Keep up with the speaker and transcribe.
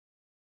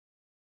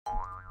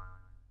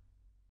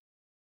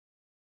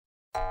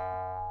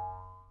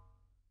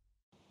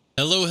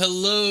Hello,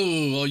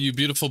 hello, all you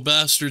beautiful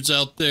bastards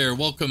out there.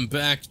 Welcome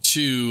back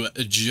to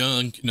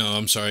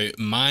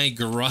My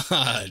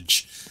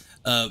Garage.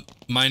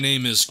 My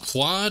name is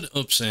Quad.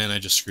 Oops, and I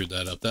just screwed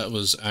that up. That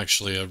was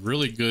actually a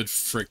really good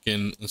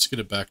frickin'... Let's get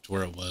it back to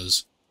where it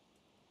was.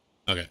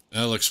 Okay,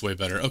 that looks way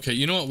better. Okay,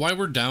 you know what? While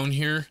we're down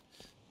here,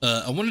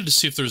 I wanted to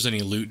see if there's any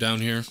loot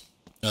down here.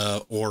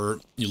 Or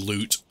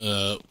loot.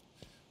 What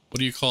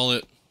do you call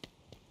it?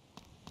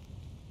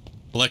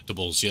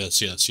 Collectibles.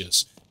 Yes.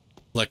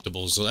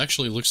 Collectibles. It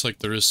actually looks like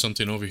there is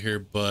something over here,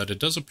 but it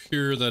does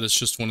appear that it's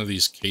just one of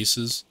these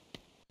cases.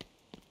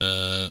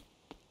 Oh,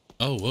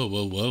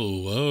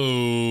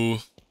 whoa.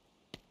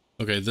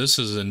 Okay, this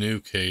is a new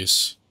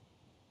case.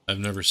 I've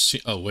never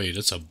seen... Oh, wait,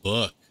 it's a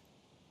book.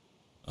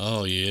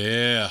 Oh,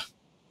 yeah.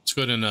 Let's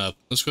go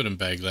ahead and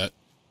bag that.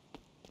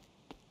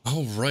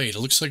 All right, it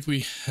looks like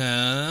we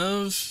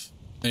have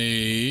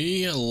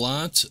a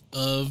lot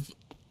of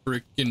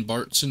frickin'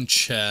 Barts and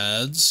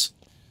Chads.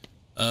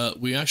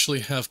 We actually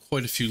have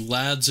quite a few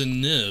lads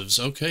and nivs.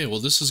 Okay, well,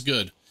 this is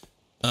good.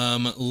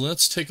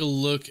 Let's take a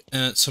look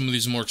at some of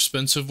these more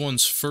expensive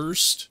ones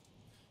first.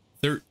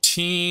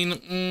 13,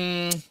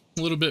 a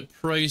little bit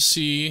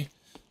pricey.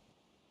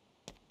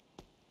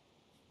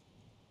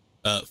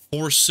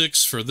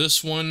 4.6 for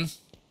this one.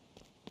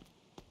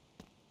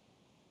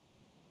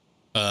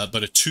 But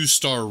a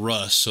 2-star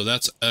rust, so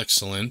that's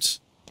excellent.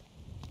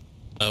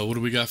 What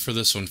do we got for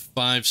this one?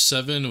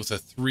 5.7 with a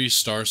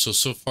 3-star,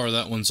 so far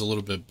that one's a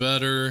little bit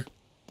better.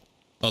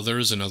 Oh, there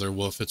is another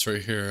wolf. It's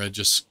right here. I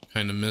just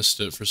kind of missed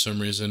it for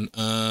some reason.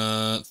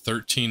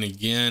 13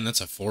 again.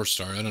 That's a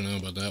 4-star. I don't know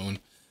about that one.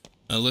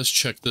 Let's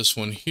check this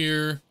one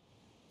here.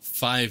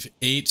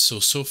 5.8.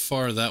 So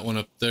far that one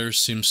up there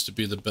seems to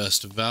be the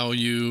best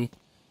value.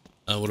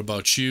 What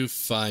about you?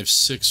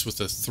 5.6 with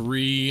a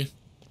 3.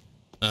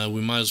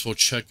 We might as well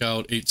check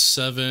out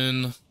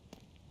 8.7.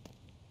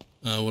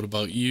 What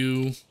about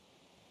you?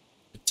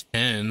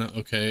 10.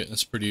 Okay,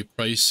 that's pretty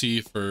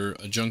pricey for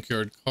a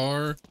junkyard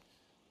car.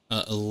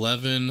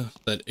 11.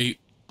 That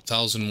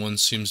 8,000 one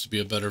seems to be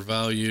a better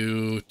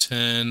value.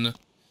 10.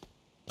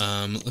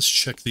 Let's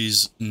check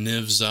these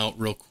nivs out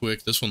real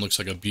quick. This one looks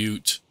like a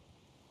beaut.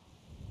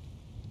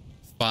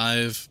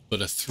 5,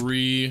 but a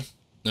 3.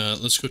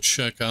 Let's go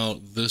check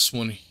out this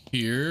one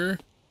here.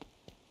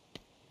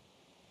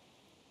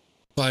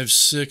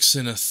 5.6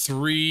 and a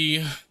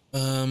 3.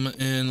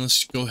 And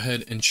let's go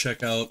ahead and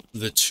check out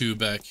the 2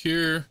 back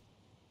here.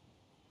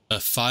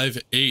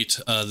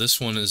 5.8. This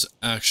one is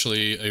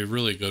actually a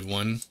really good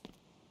one.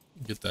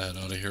 Get that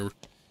out of here.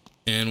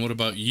 And what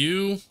about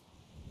you?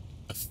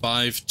 A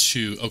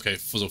 5.2. Okay,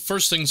 so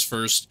first things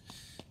first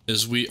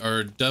is we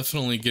are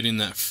definitely getting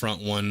that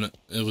front one.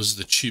 It was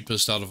the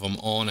cheapest out of them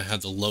all, and it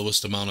had the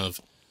lowest amount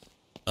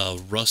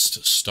of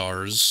rust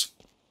stars.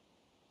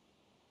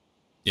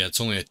 Yeah,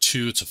 it's only a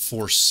 2. It's a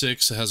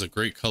 4.6. It has a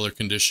great color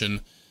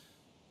condition.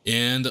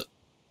 And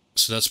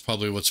so that's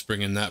probably what's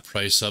bringing that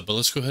price up. But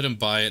let's go ahead and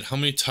buy it. How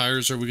many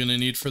tires are we going to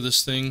need for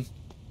this thing?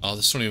 Oh,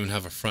 this don't even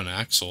have a front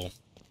axle.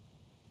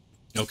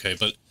 Okay,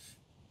 but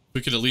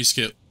we could at least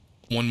get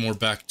one more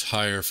back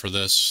tire for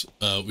this.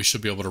 We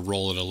should be able to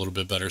roll it a little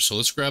bit better. So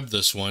let's grab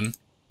this one.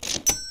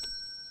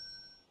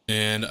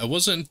 And I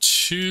wasn't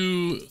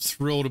too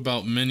thrilled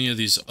about many of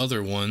these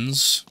other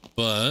ones,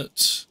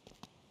 but...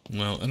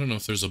 Well, I don't know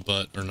if there's a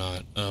but or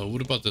not.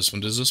 What about this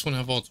one? Does this one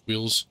have all its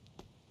wheels?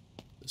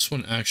 This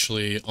one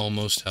actually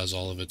almost has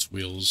all of its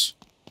wheels.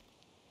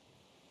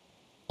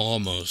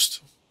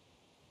 Almost.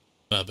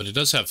 But it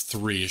does have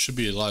 3. It should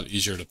be a lot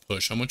easier to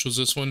push. How much was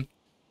this one?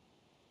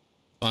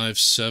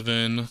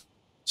 5.7.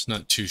 It's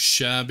not too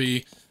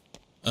shabby.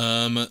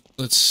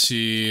 Let's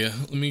see.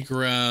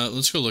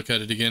 Let's go look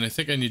at it again. I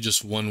think I need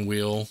just one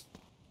wheel.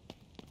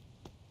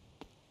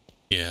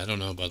 Yeah, I don't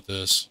know about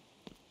this.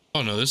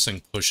 Oh no, this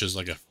thing pushes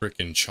like a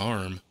frickin'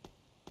 charm.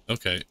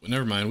 Okay,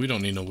 never mind. We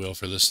don't need no wheel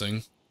for this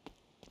thing.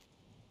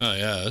 Oh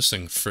yeah, this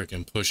thing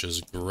frickin' pushes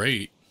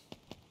great.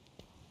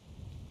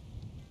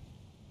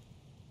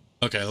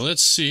 Okay,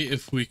 let's see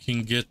if we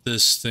can get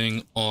this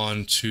thing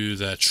onto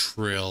that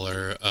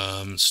trailer.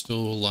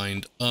 Still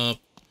lined up.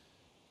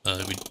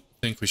 We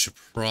think we should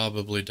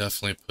probably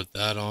definitely put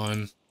that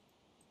on.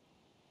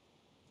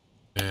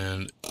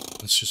 And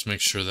let's just make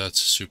sure that's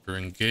super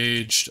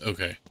engaged.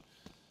 Okay.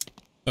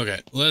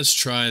 Okay, let's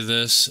try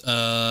this.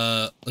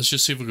 Let's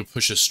just see if we can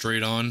push it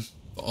straight on.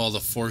 All the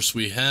force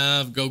we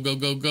have. Go, go,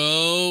 go,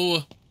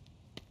 go.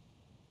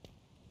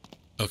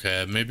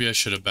 Okay, maybe I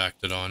should have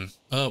backed it on.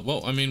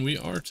 Well, I mean, we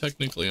are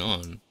technically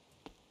on.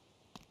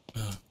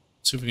 Let's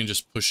see if we can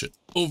just push it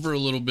over a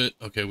little bit.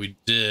 Okay, we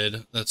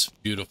did. That's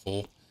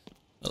beautiful.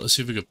 Let's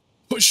see if we can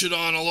push it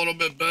on a little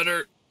bit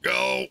better.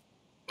 Go.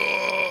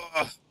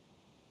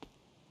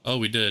 Oh,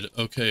 we did.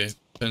 Okay,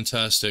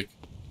 fantastic.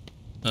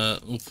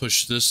 We'll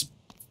push this.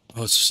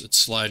 Oh, it's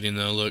sliding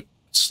though. Look,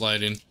 it's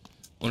sliding.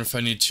 Wonder if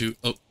I need to...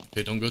 Oh,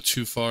 okay, don't go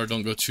too far.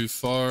 Don't go too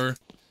far.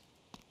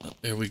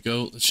 There we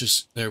go. Let's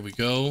just... There we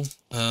go.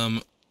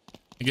 I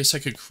guess I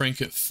could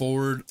crank it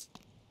forward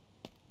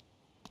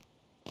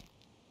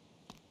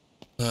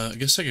I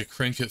guess I could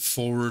crank it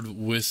forward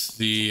with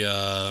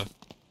the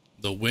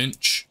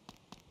winch.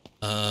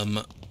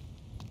 Yeah,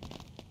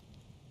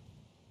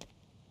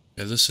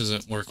 this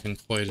isn't working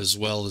quite as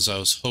well as I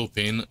was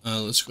hoping.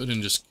 Let's go ahead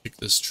and just kick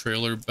this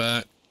trailer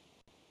back.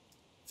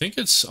 I think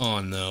it's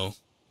on, though.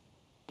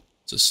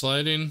 Is it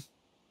sliding?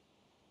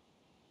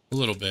 A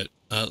little bit.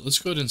 Let's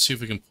go ahead and see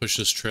if we can push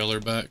this trailer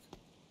back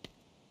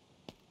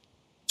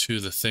to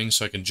the thing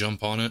so I can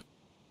jump on it.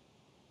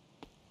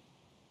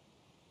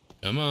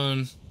 Come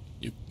on.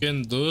 You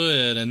can do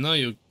it. I know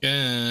you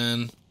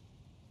can.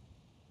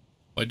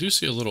 Oh, I do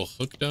see a little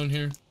hook down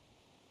here.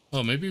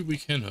 Oh, maybe we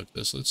can hook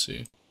this. Let's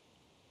see.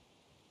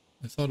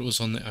 I thought it was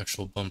on the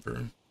actual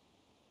bumper.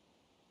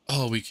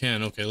 Oh, we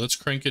can. Okay, let's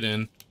crank it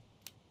in.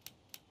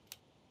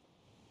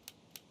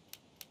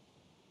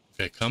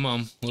 Okay, come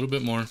on. A little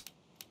bit more.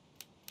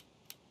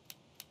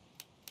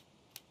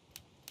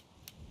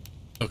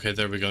 Okay,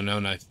 there we go. Now,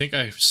 and I think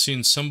I've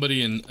seen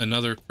somebody in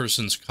another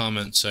person's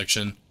comment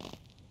section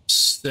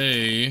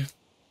say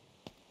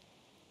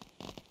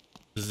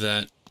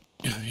that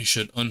you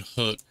should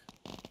unhook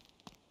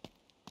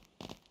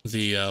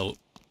the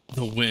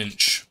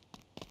winch.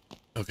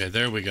 Okay,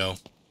 there we go.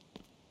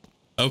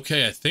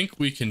 Okay, I think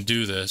we can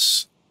do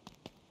this.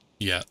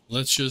 Yeah,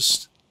 let's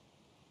just...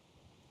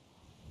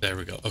 There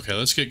we go. Okay,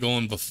 let's get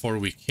going before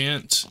we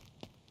can't.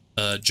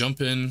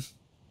 Jump in.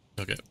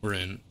 Okay, we're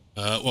in.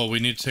 Well, we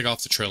need to take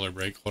off the trailer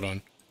brake. Hold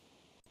on.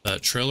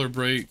 Trailer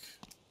brake.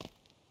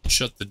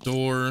 Shut the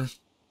door.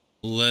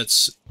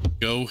 Let's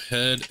go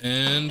ahead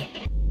and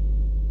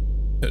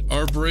hit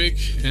our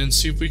brake and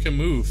see if we can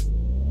move.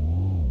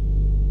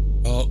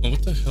 Oh,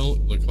 what the hell?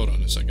 Look, hold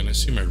on a second. I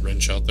see my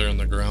wrench out there on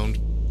the ground.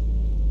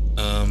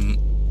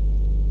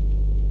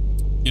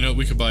 You know,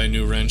 we could buy a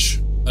new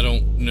wrench. I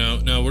don't know.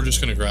 No, we're just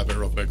gonna grab it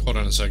real quick. Hold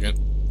on a second.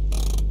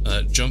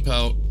 Jump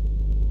out.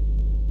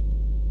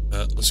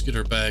 Let's get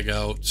our bag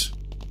out.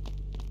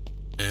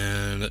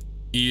 And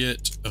eat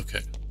it.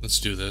 Okay, let's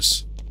do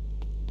this.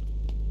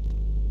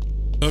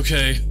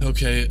 Okay.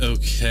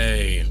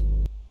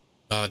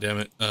 Ah, damn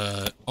it.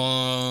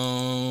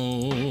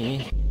 Oh.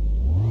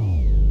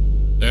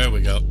 There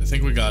we go. I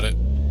think we got it.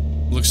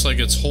 Looks like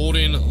it's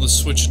holding. Let's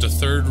switch to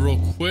third real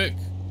quick.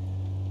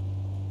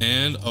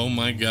 And, oh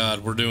my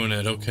god, we're doing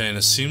it. Okay, and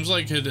it seems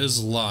like it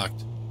is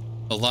locked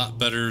a lot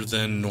better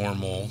than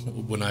normal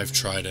when I've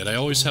tried it. I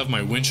always have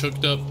my winch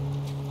hooked up,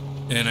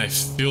 and I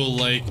feel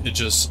like it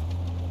just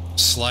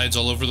slides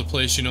all over the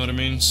place, you know what I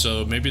mean?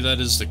 So maybe that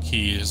is the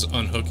key, is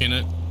unhooking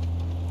it.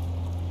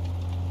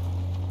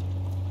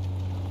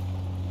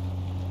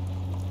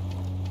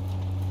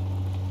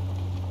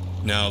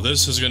 Now,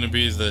 this is going to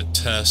be the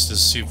test, to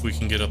see if we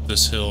can get up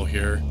this hill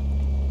here.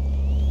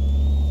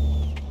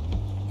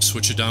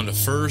 Switch it down to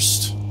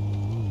first.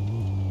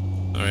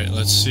 Alright,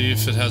 let's see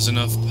if it has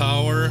enough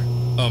power.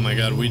 Oh my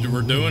god,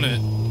 we're doing it.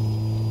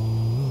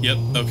 Yep,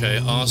 okay,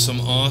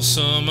 awesome.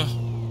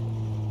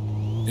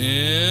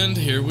 And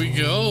here we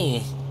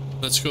go.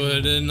 Let's go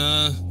ahead and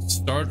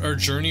start our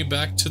journey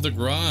back to the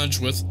garage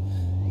with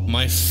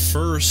my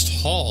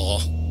first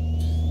haul.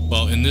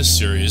 Well, in this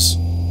series.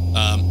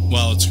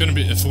 Well, it's gonna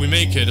be, if we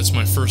make it, it's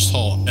my first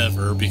haul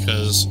ever,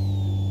 because,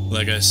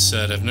 like I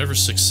said, I've never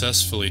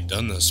successfully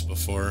done this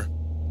before.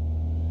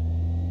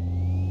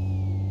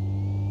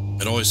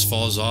 It always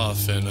falls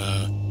off, and,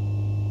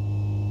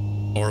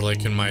 or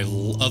like in my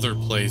other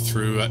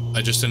playthrough,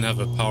 I just didn't have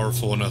a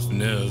powerful enough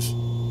NIV.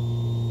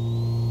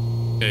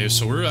 Okay,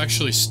 so we're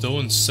actually still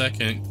in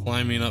second,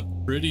 climbing up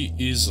pretty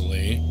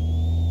easily.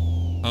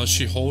 How's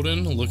she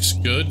holding? Looks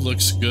good,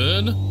 looks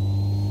good.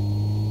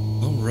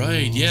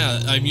 Alright,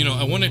 yeah, I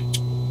want to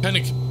kind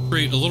of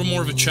create a little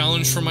more of a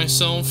challenge for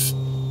myself.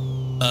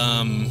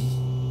 A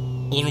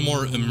little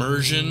more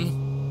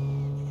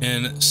immersion,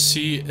 and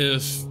see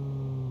if...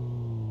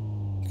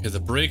 Okay, the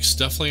brakes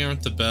definitely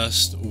aren't the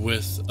best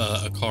with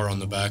a car on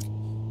the back. A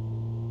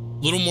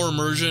little more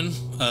immersion,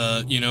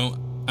 I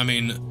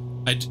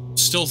mean, I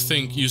still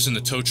think using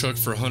the tow truck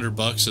for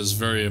 $100 is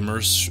very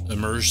immersive,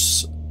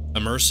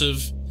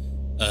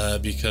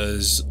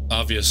 because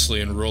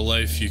obviously in real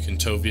life you can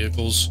tow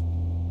vehicles,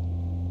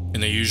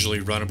 and they usually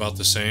run about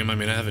the same. I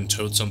mean, I haven't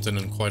towed something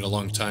in quite a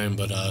long time,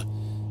 but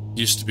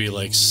used to be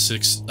like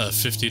 $50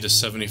 to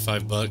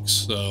 $75,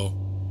 so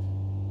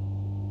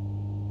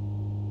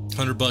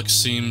 $100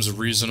 seems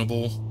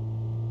reasonable.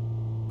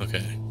 Okay,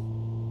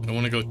 I don't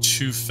want to go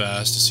too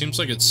fast. It seems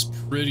like it's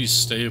pretty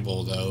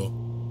stable, though.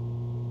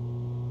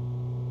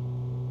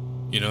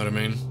 You know what I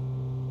mean?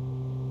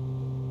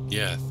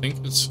 Yeah, I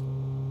think it's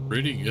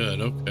pretty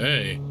good.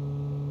 Okay.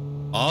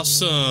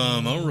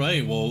 Awesome. All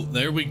right, well,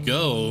 there we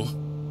go.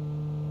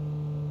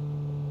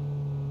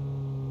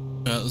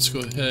 Let's go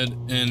ahead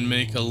and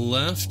make a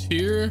left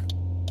here.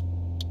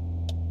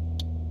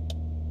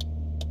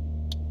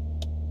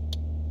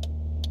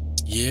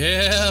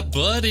 Yeah,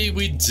 buddy,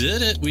 we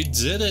did it. We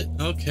did it.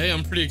 Okay,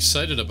 I'm pretty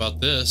excited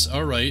about this.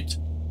 All right.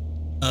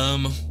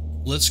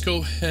 Let's go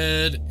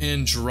ahead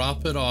and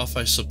drop it off,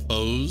 I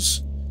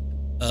suppose.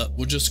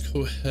 We'll just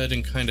go ahead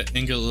and kind of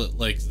angle it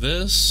like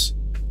this.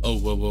 Oh,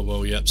 whoa, whoa,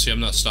 whoa. Yep. See, I'm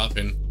not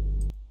stopping.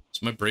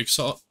 Is my brakes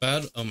all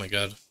bad? Oh my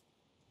god.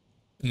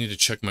 I need to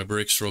check my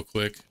brakes real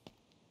quick.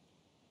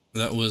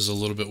 That was a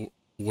little bit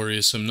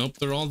worrisome. Nope,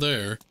 they're all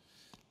there.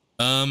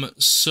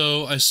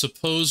 So I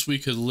suppose we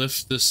could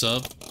lift this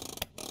up.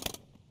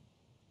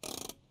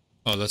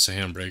 Oh, that's a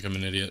handbrake. I'm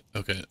an idiot.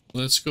 Okay,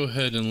 let's go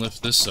ahead and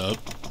lift this up.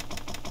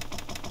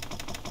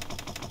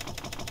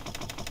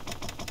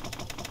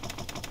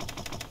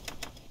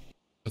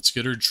 Let's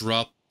get her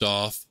dropped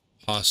off,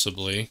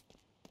 possibly.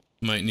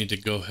 Might need to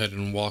go ahead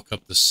and walk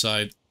up the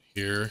side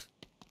here.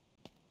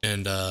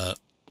 And,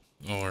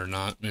 or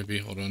not, maybe.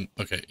 Hold on.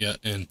 Okay, yeah,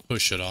 and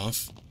push it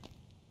off.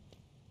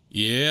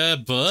 Yeah,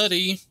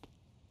 buddy.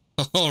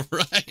 All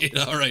right,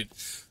 all right.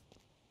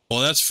 Well,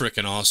 that's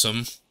freaking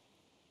awesome.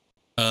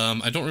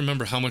 I don't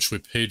remember how much we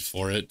paid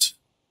for it.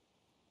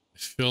 I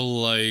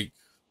feel like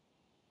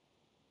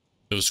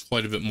it was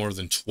quite a bit more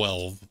than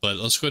 12, but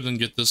let's go ahead and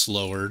get this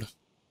lowered.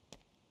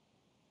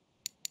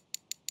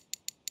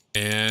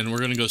 And we're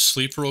going to go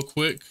sleep real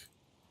quick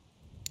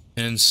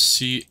and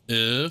see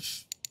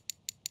if...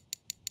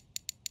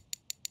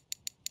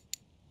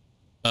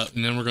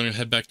 and then we're going to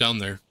head back down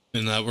there.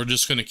 And we're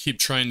just going to keep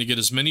trying to get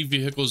as many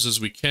vehicles as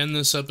we can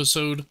this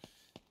episode.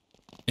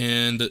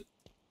 And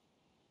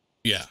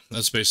yeah,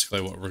 that's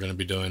basically what we're going to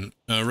be doing.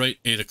 Right,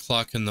 8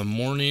 o'clock in the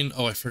morning.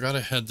 Oh, I forgot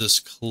I had this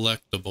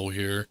collectible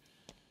here.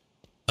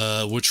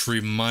 Which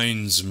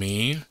reminds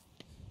me,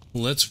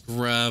 let's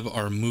grab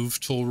our move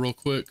tool real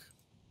quick.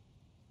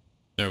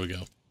 There we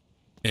go.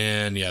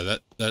 And yeah,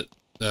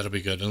 that'll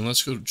be good. And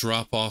let's go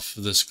drop off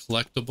this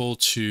collectible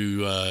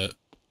to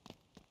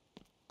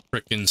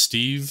frickin'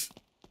 Steve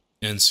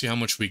and see how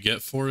much we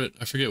get for it.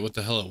 I forget what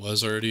the hell it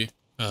was already.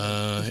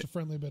 Just a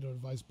friendly bit of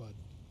advice, bud.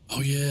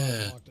 Oh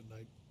yeah.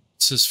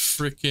 It's this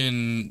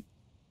frickin'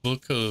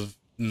 book of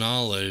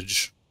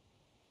knowledge.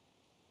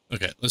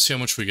 Okay, let's see how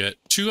much we get.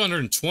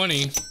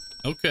 220.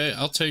 Okay,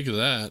 I'll take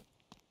that.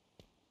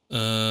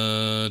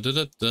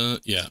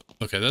 Yeah,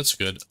 okay, that's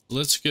good.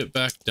 Let's get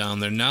back down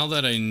there. Now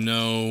that I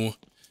know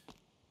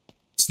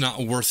it's not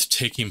worth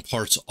taking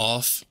parts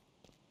off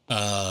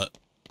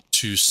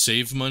to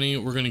save money,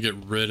 we're going to get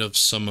rid of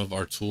some of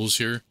our tools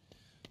here.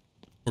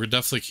 We're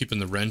definitely keeping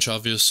the wrench,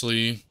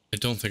 obviously. I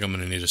don't think I'm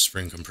going to need a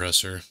spring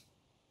compressor.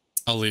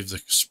 I'll leave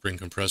the spring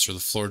compressor, the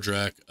floor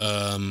jack.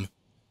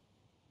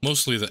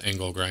 Mostly the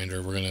angle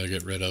grinder we're going to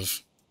get rid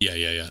of.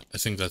 Yeah. I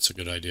think that's a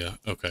good idea.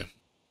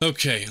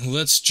 Okay,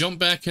 let's jump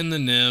back in the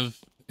NIV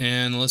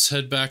and let's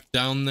head back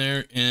down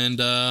there and,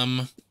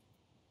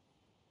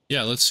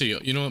 yeah, let's see.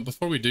 You know what,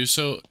 before we do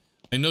so,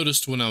 I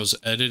noticed when I was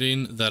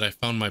editing that I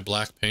found my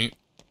black paint.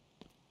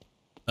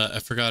 I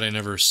forgot I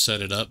never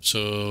set it up,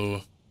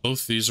 so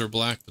both these are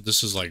black, but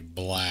this is like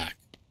black.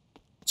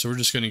 So we're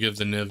just going to give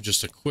the NIV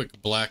just a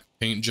quick black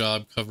paint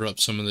job, cover up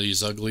some of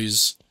these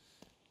uglies,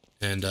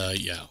 and,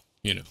 yeah,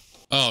 you know.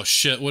 Oh,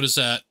 shit, what is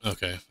that?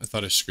 Okay, I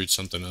thought I screwed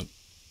something up.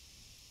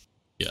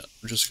 Yeah,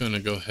 we're just going to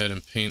go ahead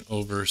and paint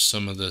over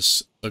some of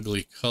this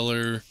ugly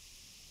color,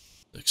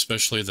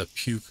 especially the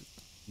puke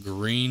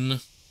green.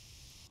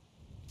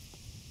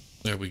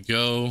 There we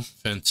go.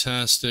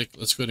 Fantastic.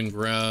 Let's go ahead and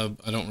grab...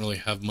 I don't really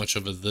have much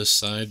of it this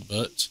side,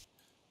 but...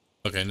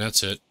 Okay, and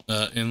that's it.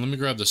 And let me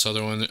grab this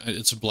other one.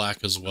 It's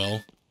black as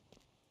well.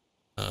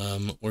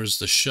 Where's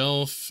the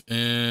shelf?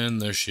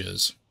 And there she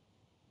is.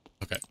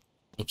 Okay.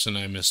 Oops, and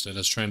I missed it. I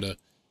was trying to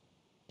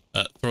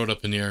throw it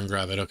up in the air and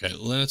grab it. Okay,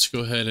 let's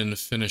go ahead and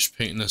finish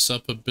painting this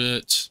up a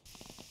bit.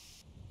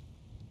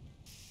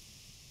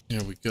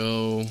 There we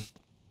go.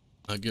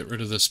 Get rid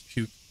of this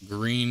puke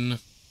green.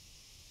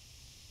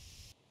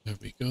 There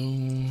we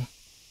go.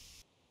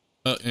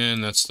 Oh,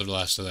 and that's the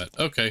last of that.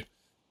 Okay.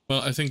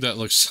 Well, I think that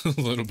looks a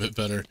little bit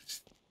better.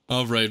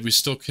 All right, we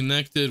still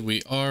connected.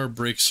 We are.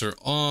 Brakes are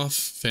off.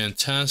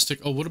 Fantastic.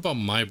 Oh, what about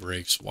my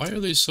brakes? Why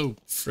are they so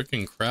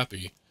freaking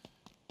crappy?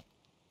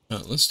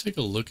 Let's take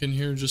a look in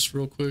here just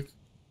real quick.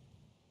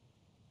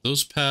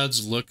 Those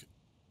pads look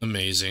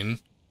amazing.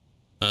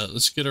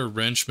 Let's get our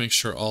wrench, make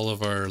sure all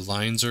of our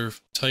lines are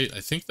tight.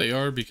 I think they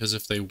are, because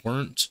if they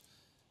weren't,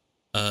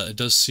 it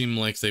does seem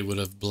like they would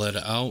have bled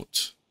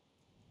out.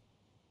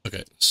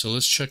 Okay, so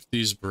let's check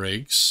these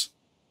brakes.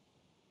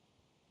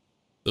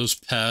 Those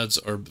pads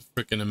are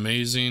freaking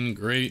amazing.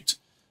 Great.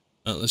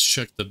 Let's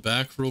check the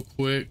back real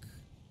quick.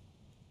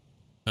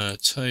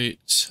 Tight.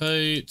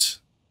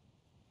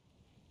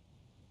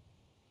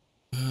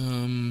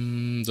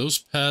 Those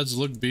pads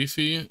look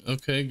beefy.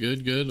 Okay,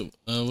 good.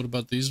 What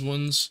about these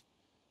ones?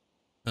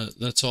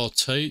 That's all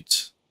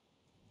tight.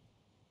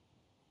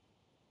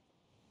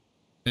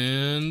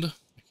 And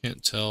I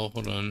can't tell.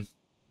 Hold on.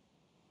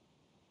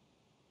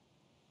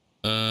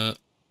 Why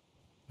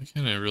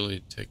can't I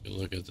really take a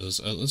look at those?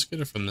 Let's get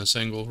it from this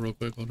angle real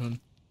quick. Hold on.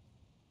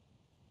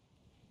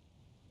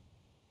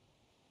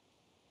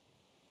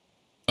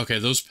 Okay,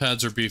 those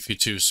pads are beefy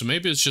too. So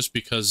maybe it's just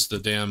because the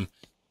damn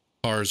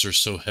cars are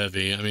so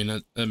heavy. I mean,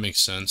 that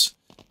makes sense.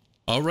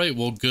 All right,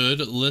 well,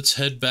 good. Let's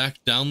head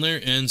back down there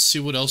and see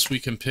what else we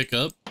can pick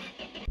up.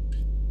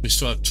 We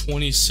still have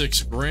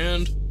 26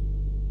 grand.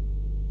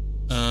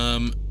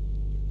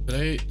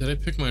 Did I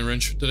pick my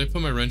wrench? Did I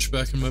put my wrench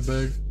back in my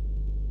bag?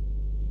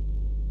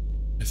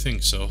 I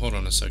think so. Hold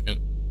on a second.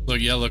 Look,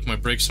 yeah, look, my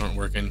brakes aren't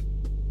working.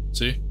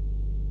 See?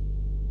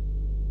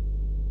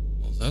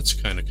 Well, that's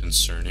kind of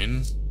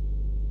concerning.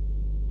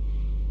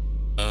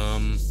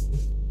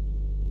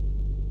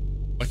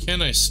 Why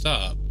can't I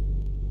stop?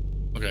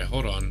 Okay,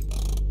 hold on.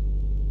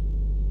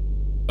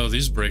 Oh,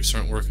 these brakes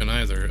aren't working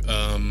either.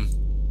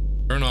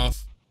 Turn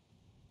off.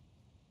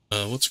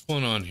 What's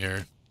going on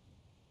here?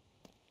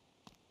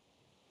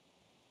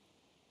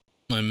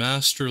 My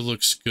master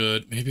looks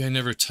good. Maybe I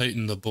never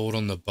tightened the bolt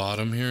on the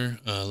bottom here.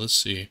 Let's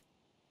see.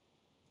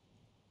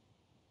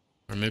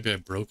 Or maybe I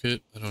broke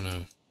it. I don't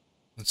know.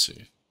 Let's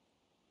see.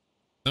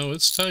 No,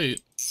 it's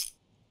tight.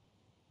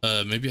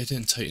 Maybe I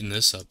didn't tighten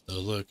this up though.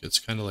 Look, it's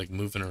kind of like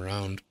moving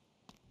around.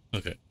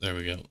 Okay, there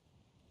we go.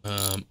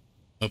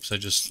 Oops, I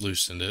just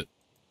loosened it.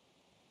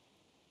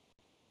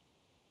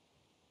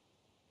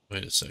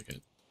 Wait a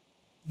second.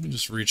 Let me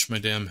just reach my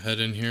damn head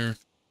in here.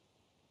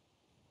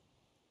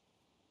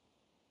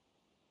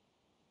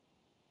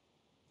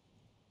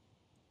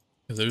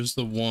 There's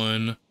the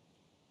one.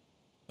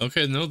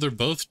 Okay, no, they're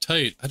both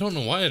tight. I don't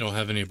know why I don't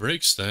have any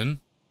brakes then.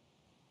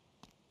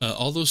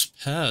 All those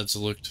pads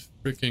looked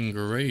freaking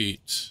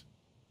great.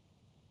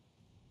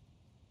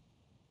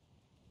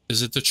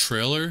 Is it the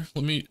trailer?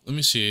 Let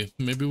me see.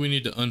 Maybe we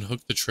need to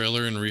unhook the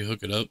trailer and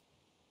rehook it up.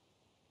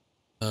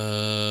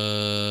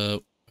 I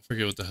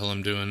forget what the hell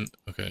I'm doing.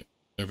 Okay,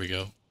 there we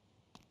go.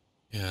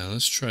 Yeah,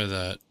 let's try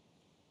that.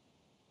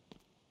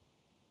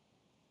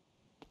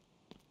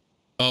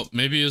 Oh,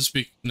 maybe it's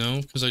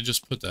no, because I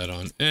just put that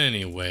on.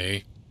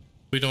 Anyway,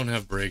 we don't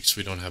have brakes.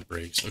 We don't have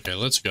brakes. Okay,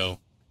 let's go.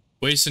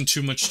 Wasting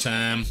too much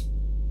time.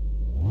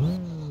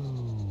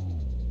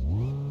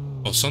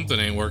 Oh, something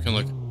ain't working.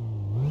 Look,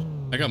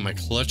 I got my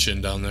clutch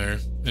in down there.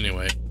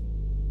 Anyway.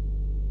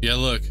 Yeah,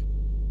 look.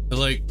 It,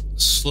 like,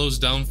 slows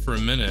down for a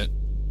minute.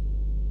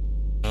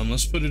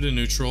 Let's put it in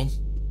neutral.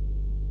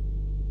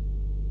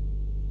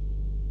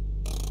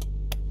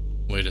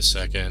 Wait a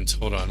second.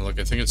 Hold on. Look,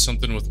 I think it's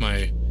something with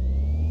my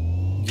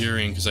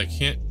gearing, because I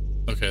can't...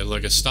 Okay,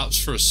 look, it stops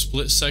for a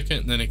split second,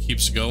 and then it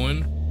keeps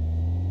going.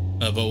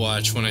 But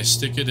watch, when I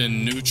stick it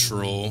in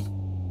neutral,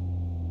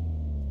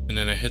 and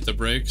then I hit the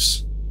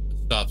brakes,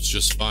 it stops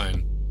just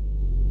fine.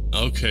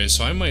 Okay,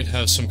 so I might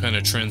have some kind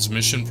of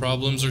transmission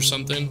problems or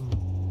something.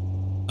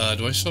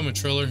 Do I still have my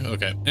trailer?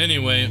 Okay.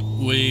 Anyway,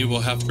 we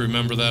will have to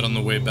remember that on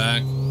the way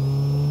back,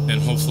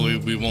 and hopefully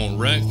we won't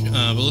wreck.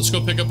 But let's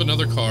go pick up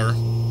another car.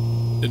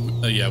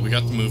 Yeah, we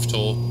got the move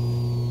tool.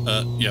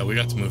 Yeah, we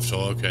got the move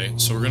tool. Okay,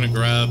 so we're gonna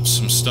grab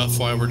some stuff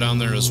while we're down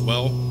there as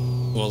well.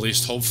 Well, at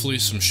least hopefully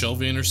some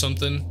shelving or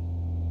something.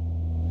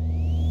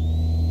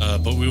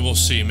 But we will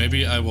see.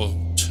 Maybe I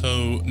will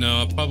tow... No,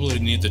 I'll probably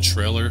need the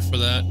trailer for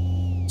that.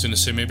 I was gonna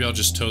say maybe I'll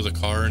just tow the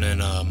car and then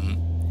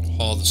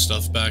haul the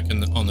stuff back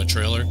on the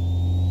trailer.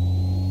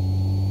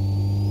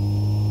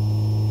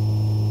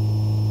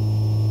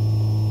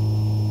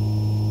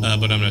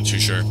 But I'm not too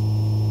sure.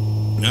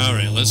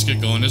 Alright, let's get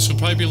going. This will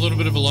probably be a little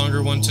bit of a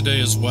longer one today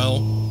as well.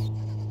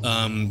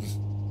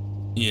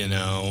 You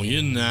know,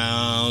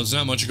 there's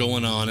not much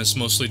going on. It's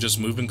mostly just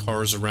moving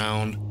cars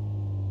around.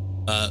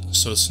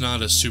 So it's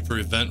not a super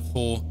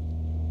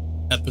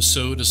eventful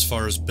episode as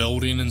far as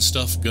building and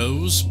stuff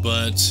goes,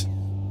 but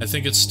I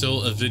think it's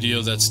still a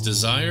video that's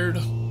desired.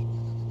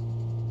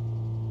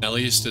 At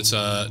least it's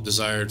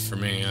desired for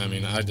me. I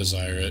mean, I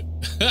desire it.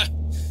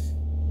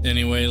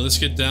 Anyway, let's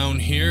get down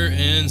here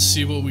and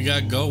see what we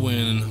got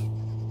going.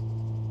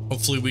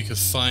 Hopefully we could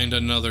find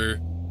another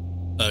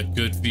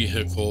good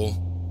vehicle.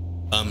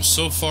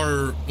 So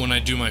far, when I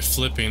do my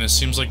flipping, it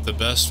seems like the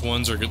best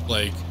ones are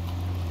like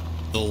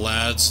the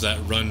lads that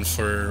run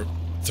for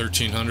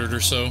 1300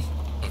 or so.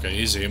 Okay,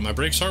 easy. My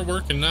brakes are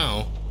working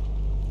now.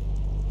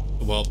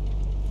 Well,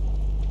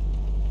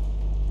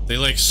 they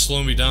like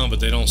slow me down, but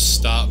they don't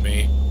stop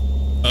me.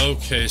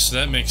 Okay, so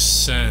that makes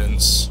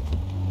sense.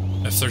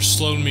 If they're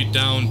slowing me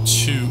down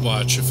to,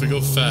 watch, if we go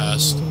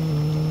fast,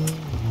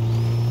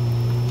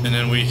 and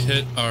then we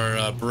hit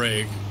our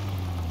brake,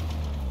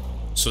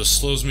 so it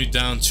slows me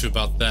down to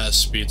about that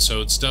speed,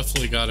 so it's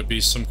definitely got to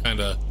be some kind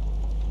of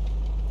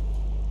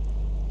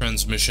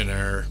transmission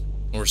error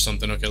or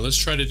something. Okay, let's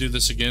try to do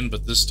this again,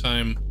 but this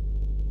time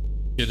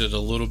get it a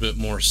little bit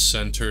more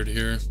centered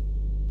here.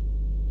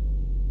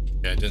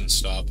 Okay, I didn't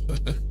stop.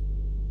 Okay,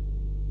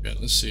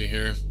 let's see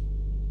here.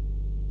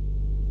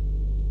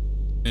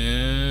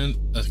 And,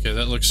 okay,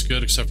 that looks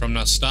good, except for I'm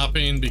not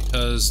stopping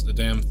because the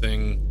damn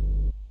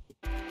thing...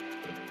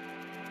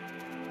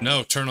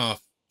 No, turn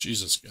off.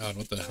 Jesus God,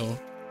 what the hell?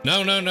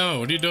 No, no,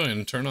 no, what are you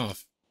doing? Turn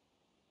off.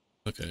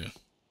 Okay.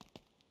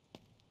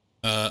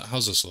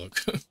 How's this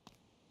look? I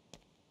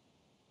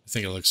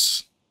think it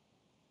looks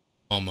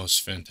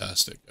almost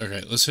fantastic.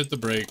 Okay, let's hit the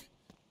brake.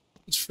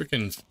 Let's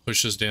freaking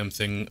push this damn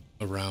thing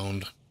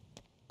around.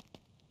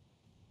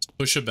 Let's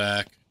push it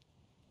back.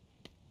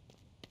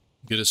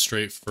 Get it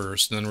straight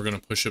first, and then we're going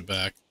to push it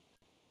back.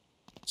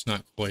 It's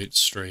not quite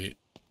straight.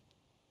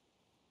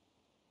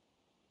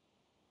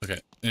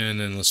 Okay, and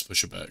then let's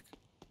push it back.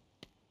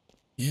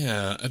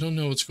 Yeah, I don't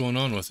know what's going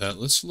on with that.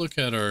 Let's look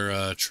at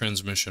our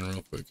transmission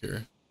real quick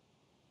here.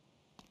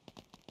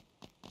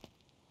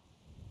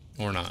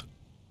 Or not.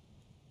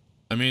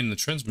 I mean, the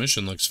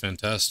transmission looks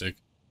fantastic.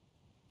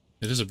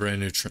 It is a brand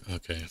new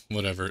okay,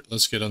 whatever.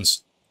 Let's get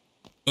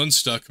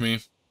unstuck me.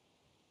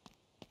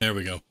 There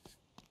we go.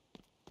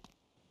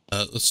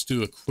 Let's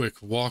do a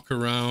quick walk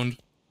around.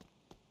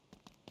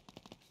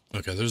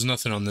 Okay, there's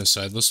nothing on this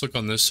side. Let's look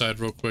on this side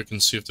real quick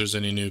and see if there's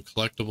any new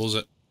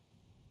collectibles.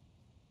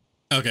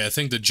 Okay, I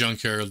think the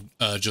junkyard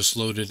just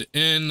loaded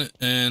in,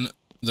 and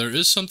there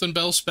is something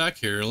else back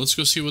here. Let's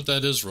go see what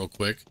that is real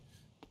quick.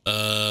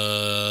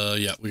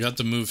 Yeah, we got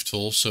the move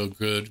tool, so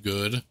good,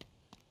 good.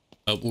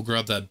 We'll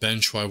grab that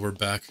bench while we're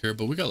back here,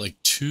 but we got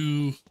like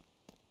 2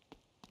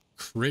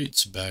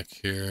 crates back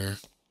here.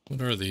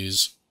 What are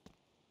these?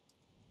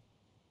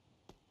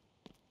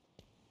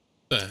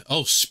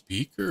 Oh,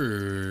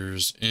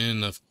 speakers.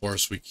 And of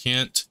course we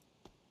can't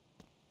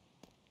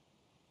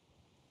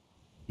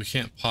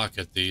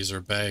pocket these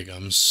or bag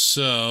them,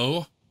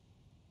 so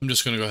I'm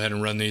just gonna go ahead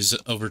and run these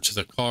over to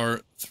the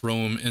car, throw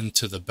them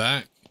into the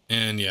back,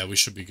 and yeah, we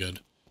should be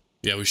good.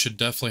 Yeah, we should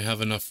definitely have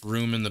enough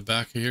room in the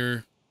back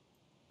here.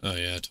 Oh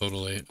yeah,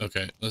 totally.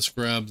 Okay, let's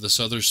grab this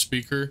other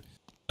speaker.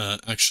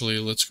 Actually,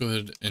 let's go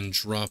ahead and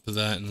drop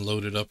that and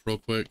load it up real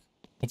quick.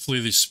 Hopefully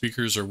these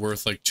speakers are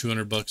worth like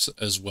 200 bucks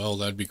as well.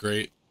 That'd be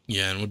great.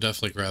 Yeah, and we'll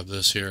definitely grab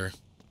this here.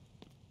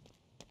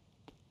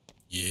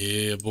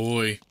 Yeah,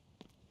 boy.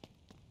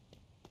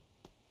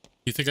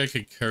 You think I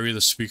could carry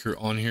the speaker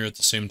on here at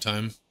the same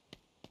time?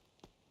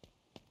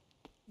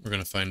 We're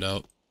gonna find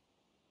out.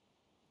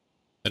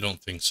 I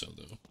don't think so,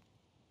 though.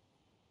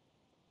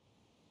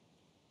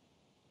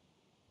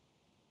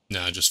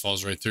 Nah, it just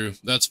falls right through.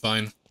 That's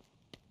fine.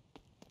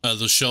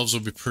 Those shelves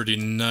will be pretty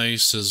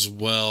nice as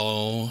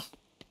well.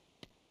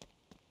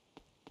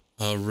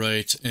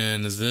 Alright,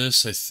 and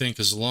this, I think,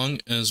 as long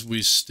as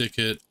we stick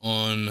it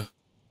on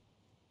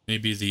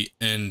maybe the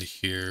end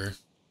here.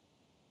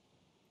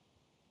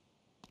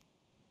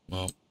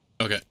 Well,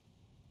 okay.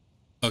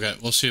 Okay,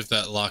 we'll see if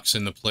that locks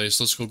into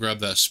place. Let's go grab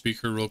that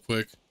speaker real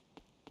quick.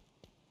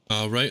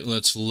 Alright,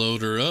 let's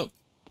load her up.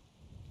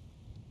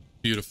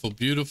 Beautiful,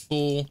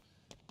 beautiful.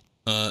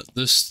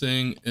 This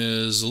thing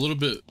is a little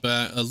bit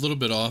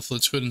off.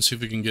 Let's go ahead and see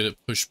if we can get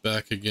it pushed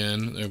back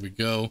again. There we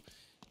go.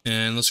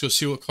 And let's go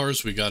see what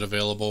cars we got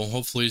available.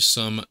 Hopefully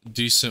some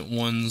decent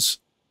ones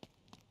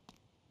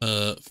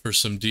for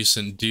some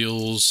decent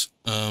deals.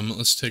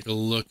 Let's take a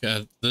look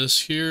at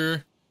this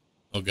here.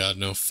 Oh god,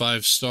 no.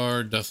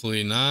 5-star,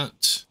 definitely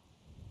not.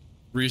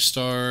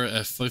 3-star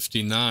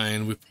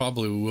F59, we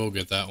probably will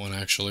get that one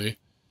actually.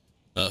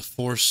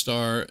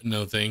 4-star,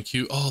 no thank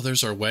you. Oh,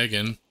 there's our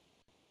wagon.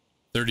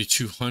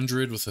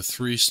 3200 with a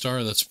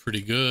 3-star, that's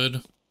pretty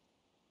good.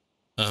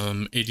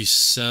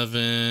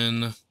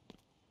 87,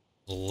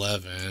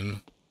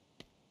 11.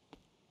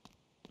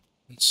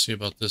 Let's see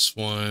about this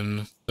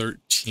one.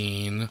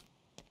 13,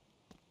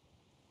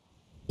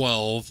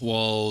 12.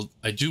 Well,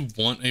 I do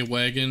want a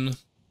wagon.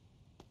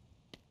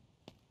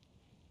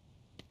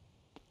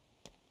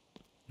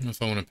 I don't know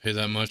if I want to pay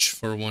that much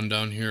for one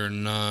down here or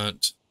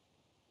not.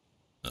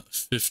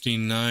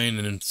 59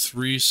 and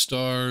 3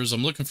 stars.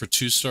 I'm looking for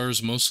 2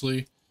 stars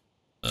mostly.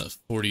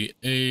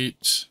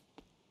 48.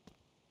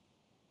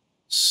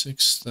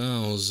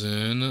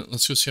 6,000.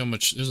 Let's go see how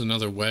much. There's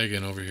another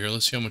wagon over here.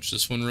 Let's see how much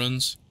this one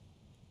runs.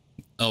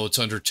 Oh, it's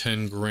under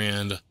 10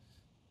 grand.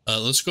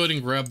 Let's go ahead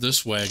and grab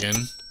this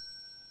wagon.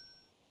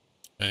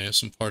 Okay,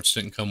 some parts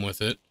didn't come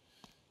with it.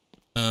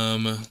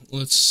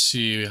 Let's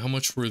see. How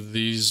much were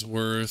these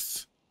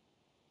worth?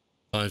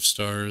 5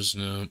 stars,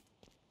 no.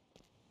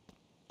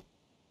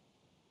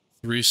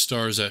 3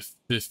 stars at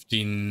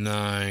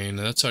 59.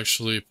 That's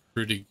actually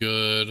pretty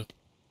good.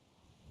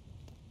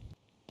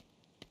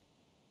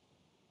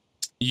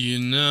 You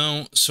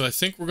know, so I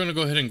think we're going to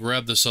go ahead and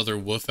grab this other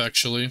wolf,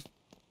 actually.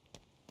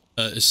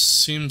 It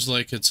seems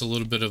like it's a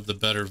little bit of the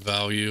better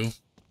value.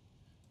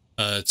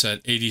 It's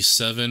at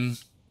 87,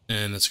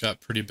 and it's got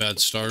pretty bad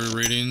starter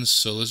ratings.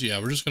 So, yeah,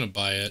 we're just going to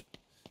buy it.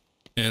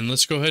 And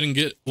let's go ahead and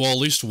get, well, at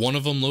least one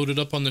of them loaded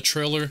up on the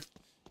trailer.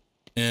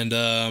 And,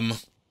 I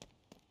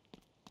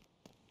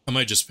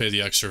might just pay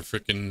the extra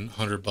freaking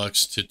 100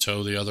 bucks to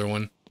tow the other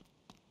one.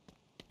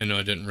 I know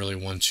I didn't really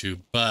want to,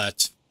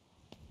 but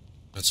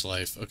that's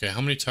life. Okay, how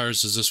many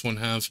tires does this one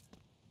have?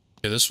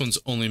 Okay, this one's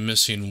only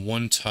missing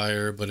 1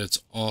 tire, but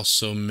it's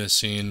also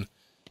missing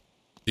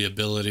the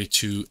ability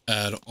to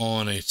add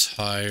on a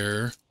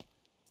tire.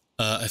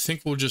 I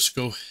think we'll just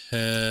go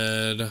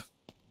ahead.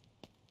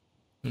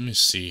 Let me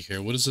see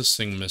here. What is this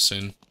thing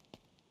missing?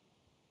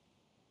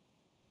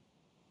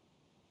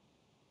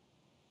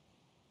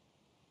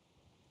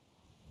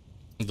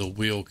 The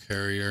wheel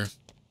carrier.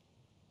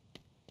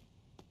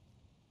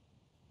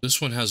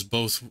 This one has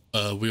both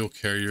wheel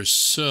carriers,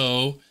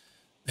 so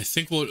I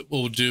think what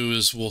we'll do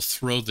is we'll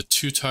throw the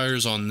 2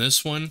 tires on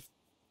this one,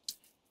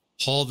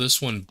 haul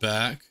this one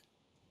back.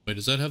 Wait,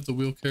 does that have the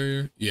wheel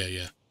carrier?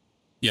 Yeah,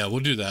 we'll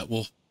do that.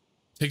 We'll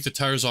take the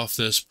tires off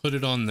this, put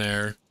it on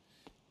there,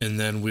 And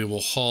then we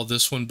will haul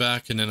this one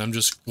back, and then I'm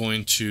just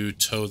going to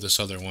tow this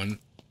other one.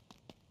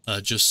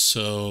 Just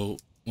so,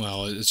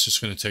 well, it's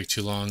just going to take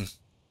too long.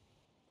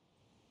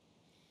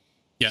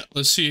 Yeah,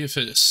 let's see if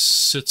it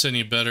sits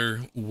any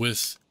better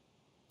with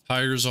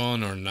tires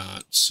on or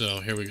not. So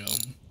here we go.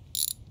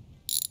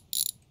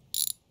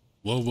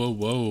 Whoa, whoa,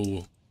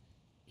 whoa.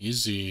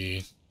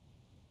 Easy.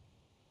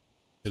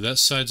 Okay, that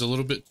side's a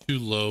little bit too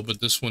low,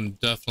 but this one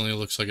definitely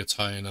looks like it's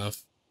high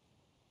enough.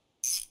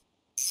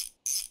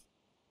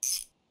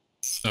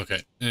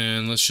 Okay,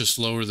 and let's just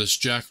lower this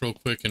jack real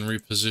quick and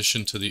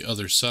reposition to the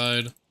other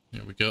side.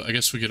 There we go. I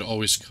guess we could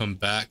always come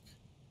back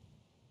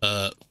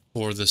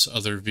for this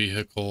other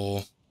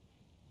vehicle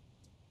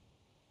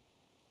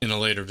in a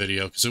later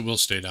video, because it will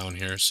stay down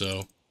here,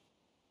 so.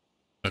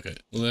 Okay,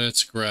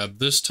 let's grab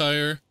this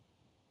tire.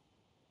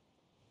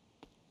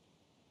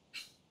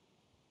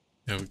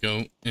 There we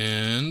go,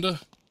 and okay,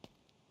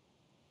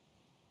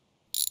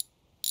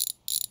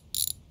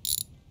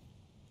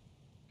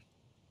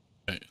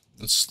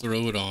 let's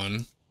throw it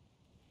on.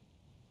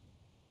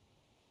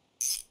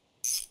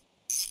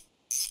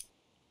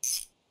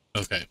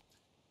 Okay,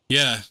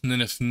 yeah, and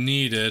then if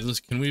needed,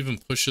 can we even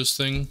push this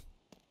thing?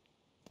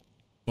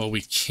 Well,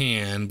 we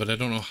can, but I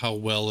don't know how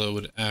well it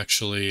would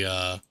actually,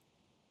 I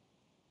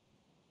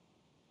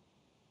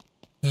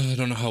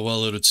don't know how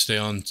well it would stay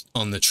on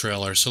the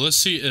trailer. So let's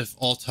see if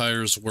all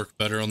tires work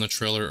better on the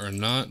trailer or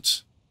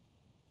not.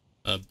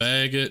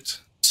 Bag it,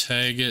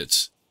 tag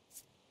it,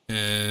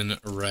 and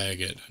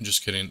rag it. I'm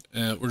just kidding.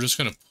 We're just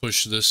going to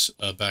push this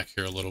back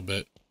here a little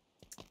bit.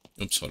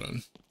 Oops, hold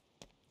on.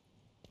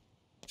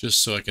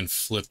 Just so I can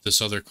flip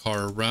this other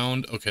car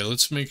around. Okay,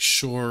 let's make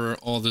sure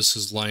all this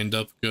is lined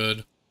up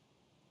good.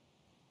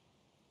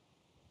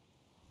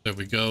 There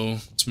we go.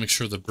 Let's make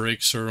sure the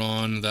brakes are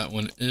on. That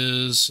one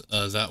is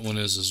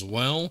as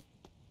well.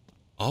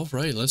 All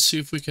right, let's see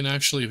if we can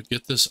actually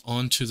get this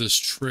onto this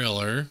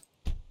trailer.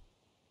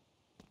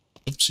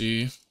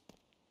 Oopsie.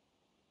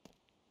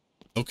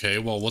 Okay,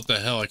 well, what the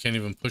hell? I can't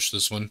even push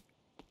this one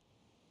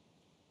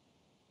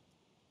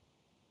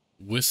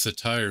with the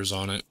tires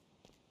on it.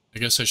 I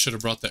guess I should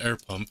have brought the air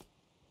pump.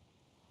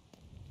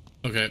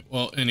 Okay,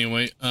 well,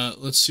 anyway,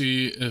 let's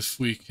see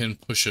if we can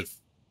push it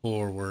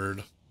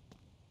forward.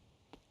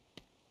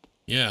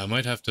 Yeah, I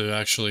might have to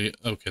actually...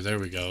 Okay, there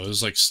we go. It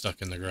was like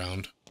stuck in the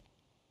ground.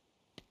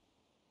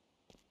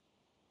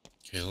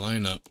 Okay,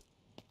 line up.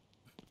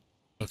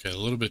 Okay, a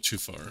little bit too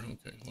far.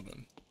 Okay, hold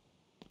on.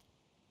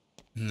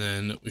 And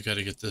then we got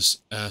to get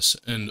this ass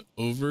end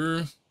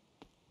over.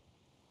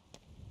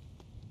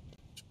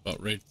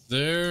 About right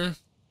there.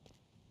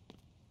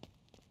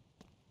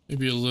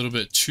 Maybe a little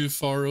bit too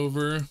far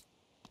over.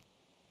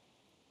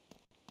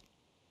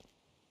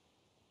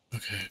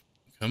 Okay,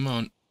 come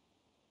on.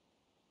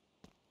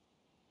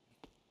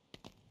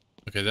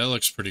 Okay, that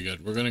looks pretty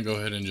good. We're going to go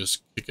ahead and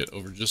just kick it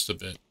over just a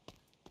bit.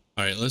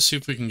 Alright, let's see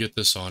if we can get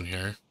this on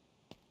here.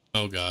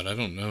 Oh god, I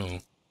don't know.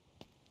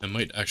 I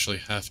might actually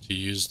have to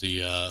use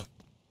the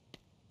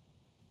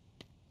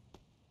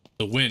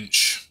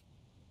winch.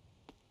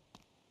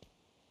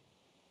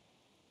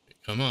 Okay,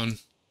 come on.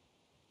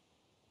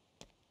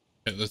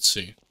 Okay, let's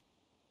see.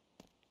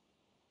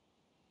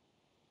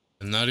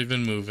 I'm not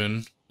even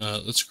moving.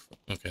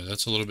 Okay,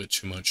 that's a little bit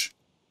too much.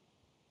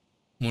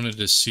 Wanted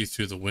to see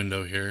through the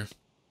window here.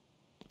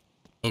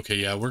 Okay,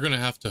 yeah, we're gonna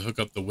have to hook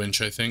up the winch,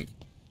 I think.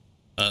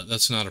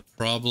 That's not a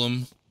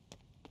problem.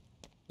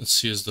 Let's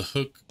see, is the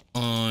hook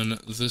on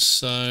this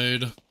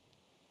side?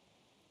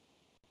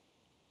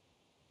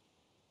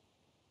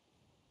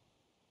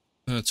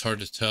 It's hard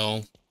to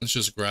tell. Let's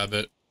just grab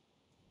it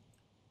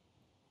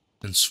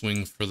and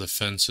swing for the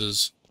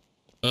fences.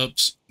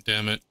 Oops,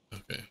 damn it.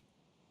 Okay.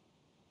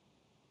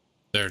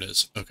 There it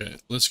is. Okay,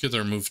 let's get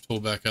our move tool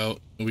back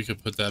out. We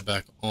could put that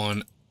back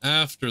on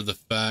after the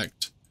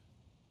fact.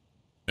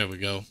 There we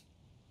go.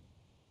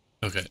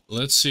 Okay,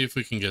 let's see if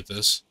we can get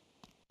this.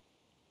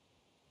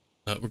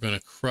 We're going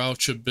to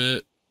crouch a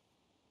bit.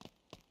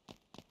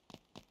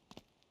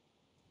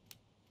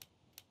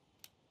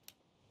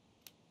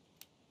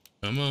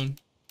 Come on.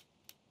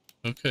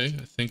 Okay,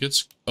 I think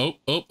it's... Oh,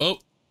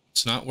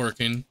 it's not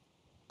working.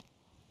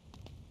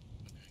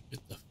 Okay,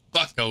 get the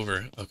fuck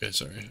over. Okay,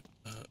 sorry.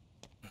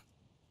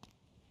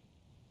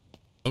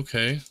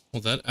 Okay,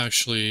 well that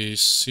actually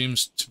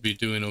seems to be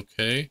doing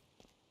okay.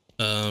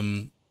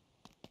 I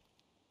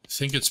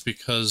think it's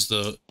because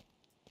the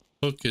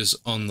hook is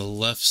on the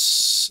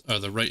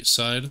the right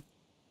side,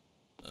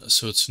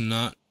 so it's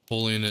not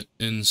pulling it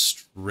in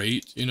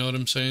straight, you know what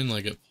I'm saying?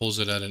 Like it pulls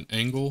it at an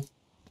angle.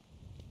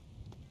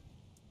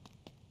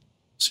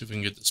 Let's see if we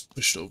can get this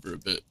pushed over a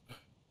bit.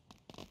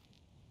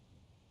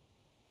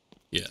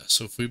 Yeah,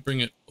 so if we bring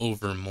it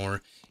over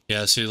more,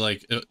 yeah, see,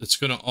 like, it's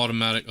gonna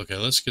automatic... Okay,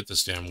 let's get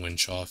this damn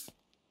winch off.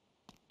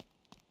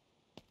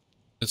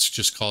 It's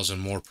just causing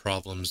more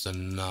problems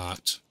than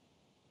not.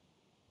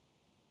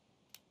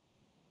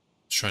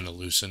 Trying to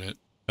loosen it.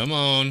 Come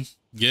on,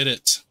 get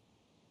it.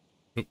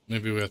 Oop,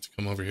 maybe we have to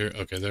come over here.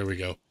 Okay, there we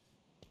go.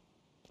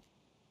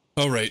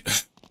 All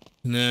right.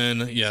 And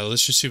then, yeah,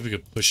 let's just see if we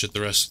could push it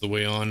the rest of the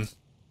way on.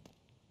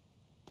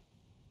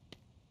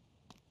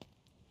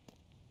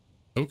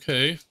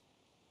 Okay.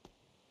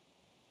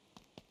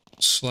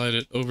 Slide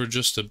it over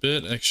just a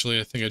bit. Actually,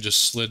 I think I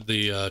just slid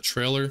the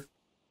trailer.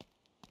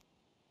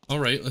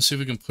 Alright, let's see if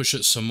we can push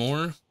it some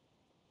more.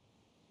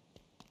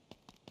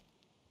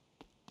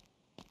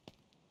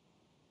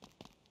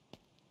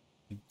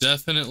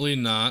 Definitely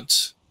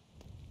not.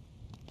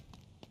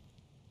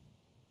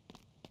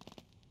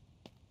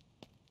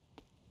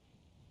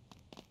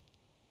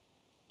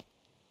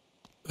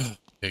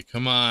 Okay,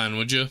 come on,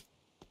 would you?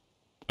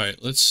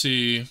 Alright, let's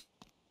see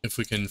if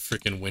we can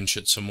freaking winch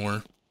it some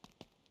more.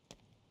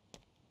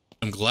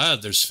 I'm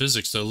glad there's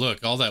physics though.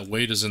 Look, all that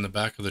weight is in the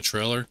back of the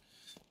trailer.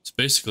 It's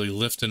basically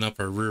lifting up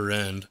our rear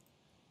end.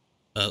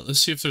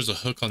 Let's see if there's a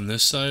hook on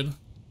this side.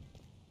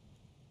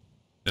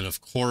 And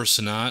of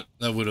course not.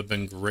 That would have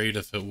been great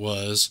if it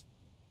was.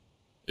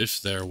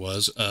 If there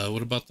was.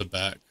 What about the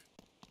back?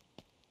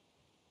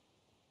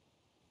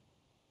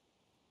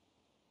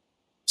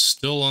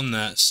 Still on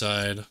that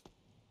side.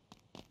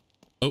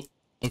 Oh,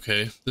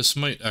 okay. This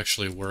might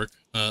actually work.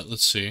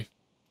 Let's see.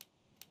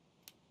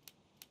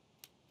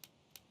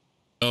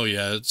 Oh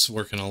yeah, it's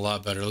working a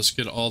lot better. Let's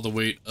get all the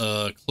weight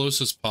close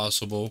as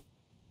possible.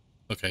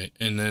 Okay,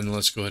 and then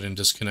let's go ahead and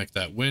disconnect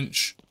that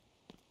winch.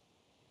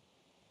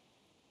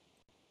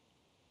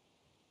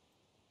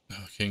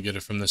 Oh, can't get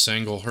it from this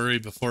angle. Hurry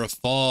before it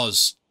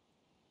falls.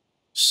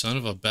 Son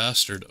of a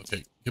bastard.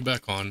 Okay, get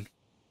back on.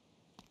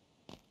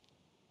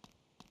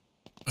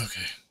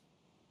 Okay.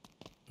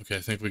 Okay,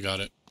 I think we got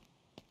it.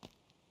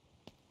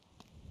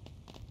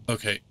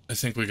 Okay, I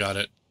think we got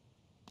it.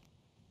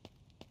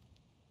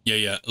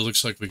 Yeah, it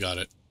looks like we got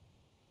it.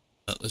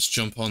 Let's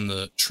jump on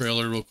the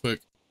trailer real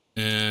quick,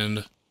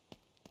 and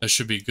that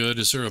should be good.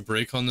 Is there a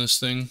brake on this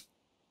thing?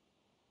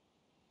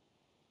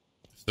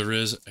 If there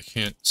is, I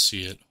can't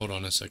see it. Hold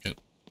on a second.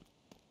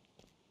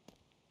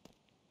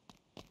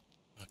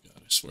 Oh god,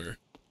 I swear.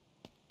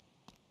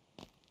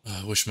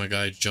 I wish my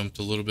guy jumped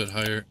a little bit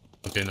higher.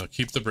 Okay, no,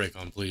 keep the brake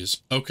on,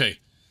 please. Okay,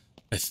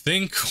 I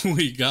think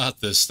we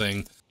got this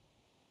thing.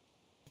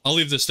 I'll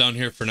leave this down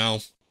here for now.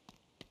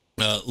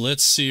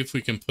 Let's see if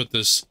we can put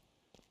this...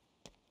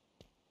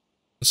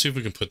 Let's see if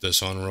we can put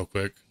this on real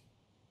quick.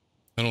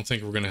 I don't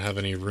think we're going to have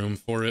any room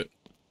for it.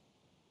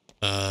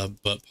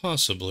 But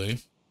possibly.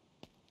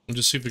 We'll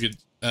just see if we could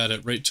add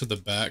it right to the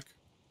back.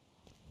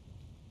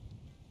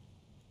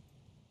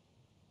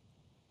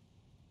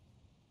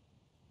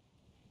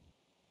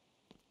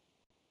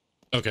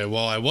 Okay,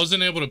 well, I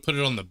wasn't able to put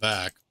it on the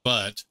back,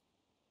 but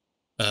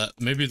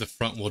maybe the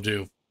front will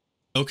do.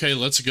 Okay,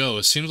 let's go.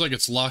 It seems like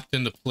it's locked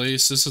into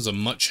place. This is a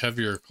much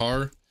heavier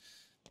car.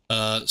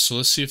 So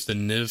let's see if the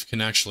NIV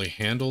can actually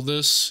handle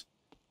this.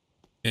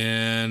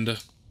 And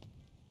it's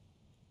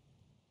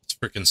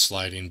freaking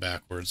sliding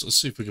backwards. Let's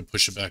see if we can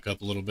push it back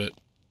up a little bit.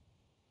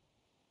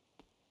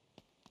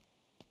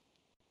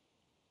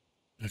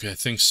 Okay, I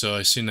think so.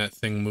 I seen that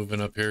thing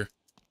moving up here.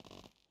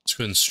 Let's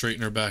go ahead and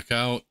straighten her back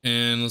out.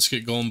 And let's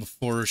get going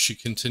before she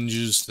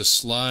continues to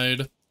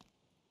slide.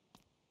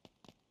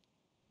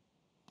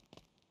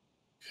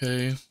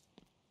 Okay. A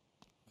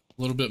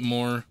little bit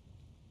more.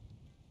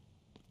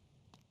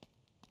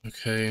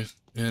 Okay,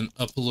 and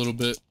up a little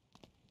bit.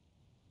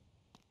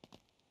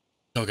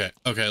 Okay,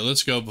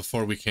 let's go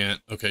before we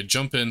can't. Okay,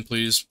 jump in,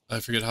 please.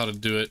 I forget how to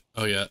do it.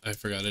 Oh yeah, I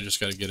forgot. I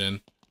just gotta get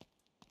in.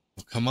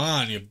 Oh, come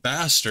on, you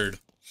bastard.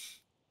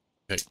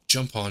 Okay,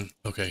 jump on.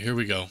 Okay, here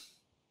we go.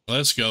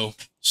 Let's go.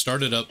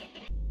 Start it up.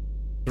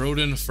 Throw it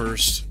in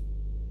first.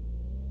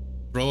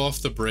 Throw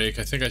off the brake.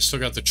 I think I still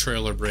got the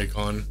trailer brake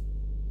on.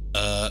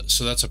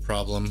 So that's a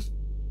problem.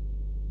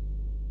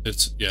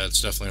 It's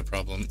definitely a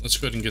problem. Let's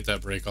go ahead and get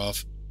that brake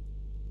off.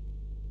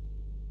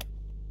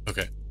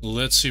 Okay,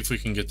 let's see if we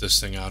can get this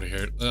thing out of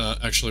here.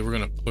 Actually, we're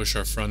gonna push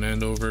our front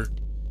end over,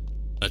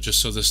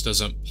 just so this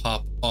doesn't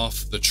pop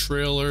off the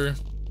trailer.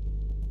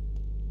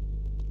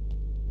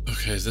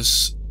 Okay,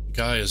 this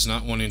guy is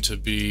not wanting to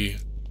be...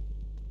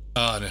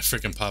 Ah, and it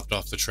freaking popped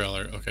off the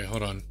trailer. Okay,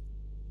 hold on.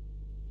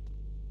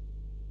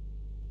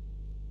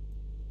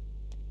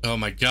 Oh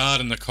my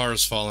god, and the car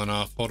is falling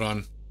off. Hold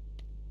on.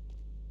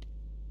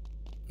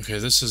 Okay,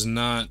 this is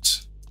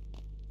not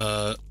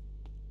the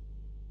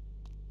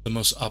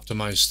most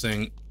optimized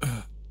thing.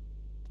 I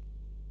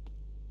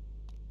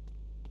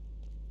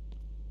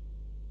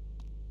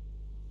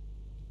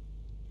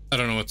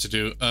don't know what to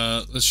do.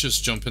 Let's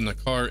just jump in the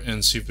car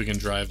and see if we can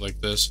drive like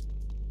this.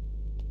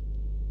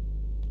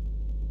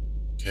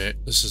 Okay,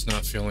 this is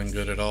not feeling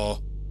good at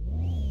all.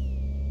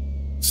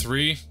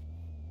 3.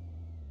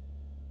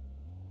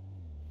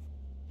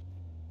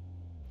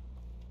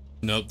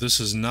 Nope, this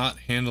is not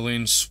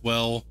handling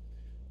swell.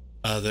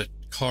 The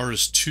car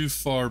is too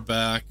far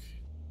back.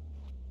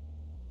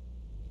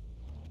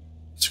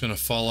 It's gonna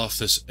fall off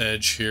this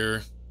edge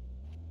here.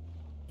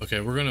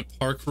 Okay, we're gonna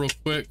park real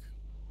quick.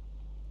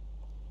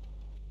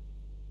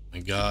 My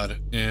god,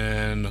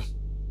 and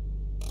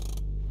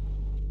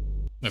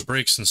my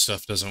brakes and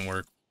stuff doesn't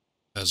work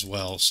as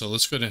well. So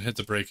let's go ahead and hit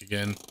the brake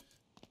again.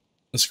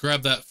 Let's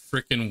grab that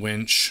frickin'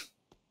 winch.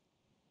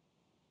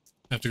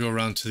 I have to go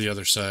around to the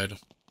other side.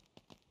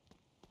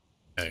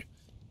 Okay.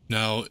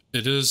 Now,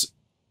 it is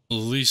at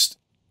least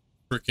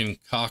frickin'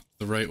 cocked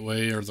the right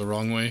way or the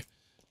wrong way.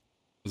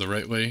 The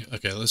right way.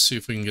 Okay, let's see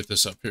if we can get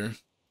this up here.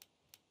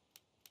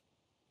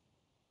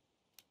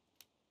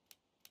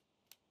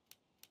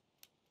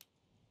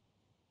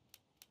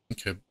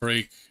 Okay,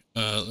 brake.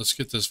 Let's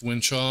get this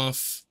winch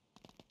off.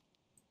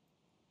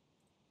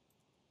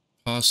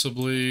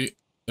 Possibly.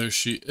 There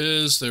she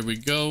is. There we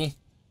go.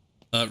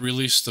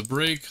 Release the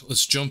brake.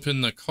 Let's jump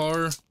in the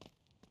car.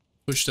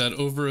 Push that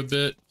over a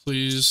bit,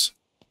 please.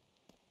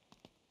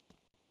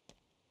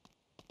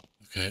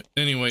 Okay,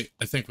 anyway,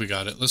 I think we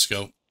got it. Let's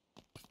go.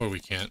 Or we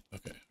can't.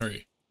 Okay,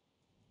 hurry.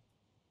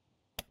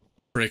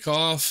 Brake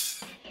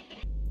off.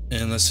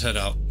 And let's head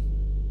out.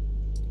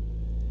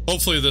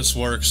 Hopefully this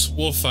works.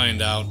 We'll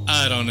find out.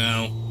 I don't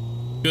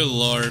know. Good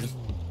lord.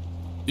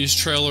 These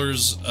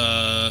trailers,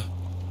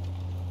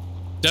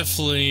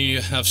 definitely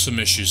have some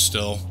issues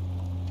still.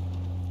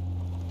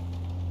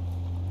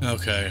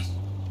 Okay.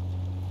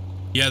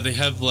 Yeah, they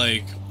have,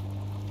 like,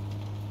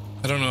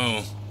 I don't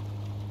know.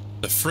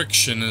 The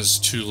friction is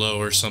too low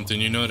or something,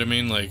 you know what I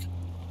mean? Like,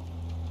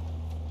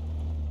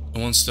 it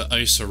wants to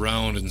ice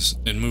around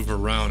and move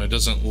around. It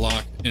doesn't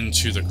lock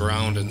into the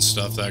ground and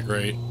stuff that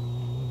great.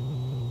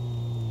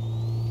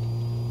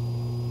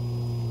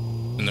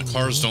 And the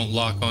cars don't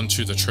lock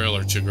onto the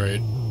trailer too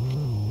great.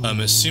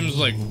 It seems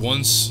like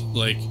once,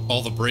 like,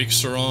 all the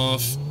brakes are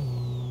off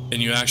and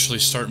you actually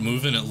start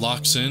moving, it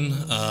locks in,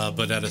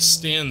 but at a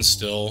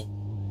standstill,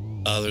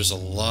 there's a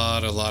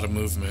lot of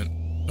movement.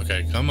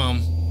 Okay, come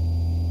on.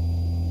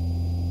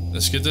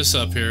 Let's get this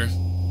up here.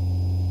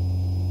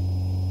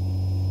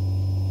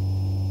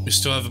 We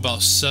still have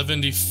about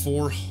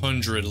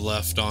 7,400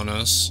 left on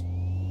us.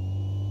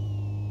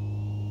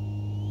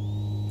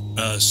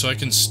 So I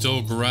can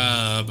still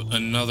grab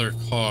another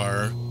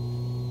car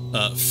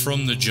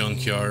from the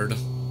junkyard.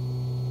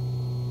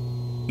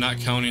 Not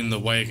counting the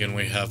wagon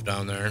we have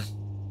down there.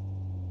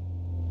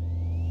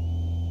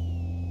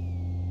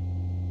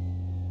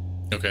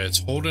 Okay, it's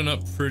holding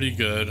up pretty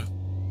good.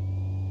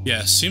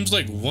 Yeah, seems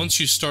like once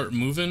you start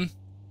moving,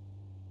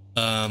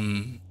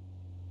 the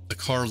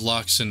car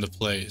locks into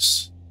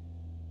place.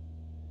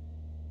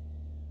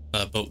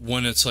 But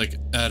when it's like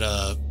at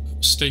a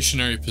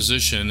stationary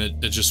position,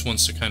 it just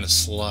wants to kind of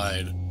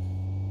slide.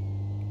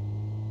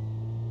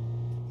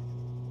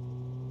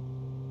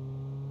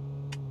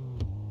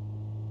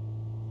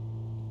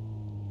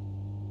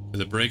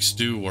 The brakes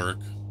do work.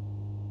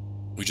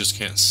 We just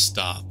can't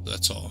stop,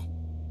 that's all.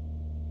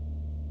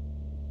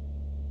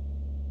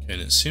 Okay,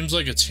 and it seems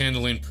like it's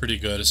handling pretty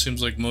good. It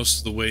seems like most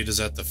of the weight is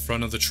at the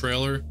front of the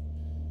trailer,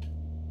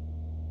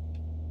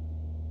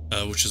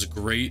 which is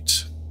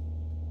great.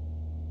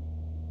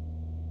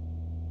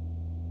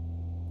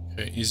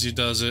 Okay, easy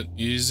does it.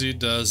 Easy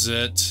does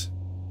it.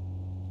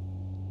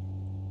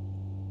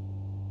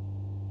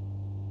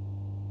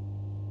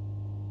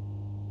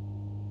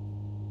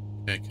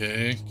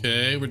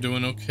 Okay, we're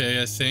doing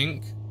okay, I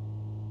think.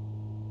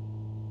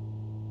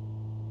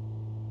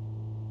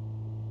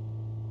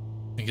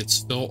 I think it's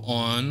still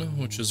on,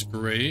 which is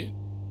great.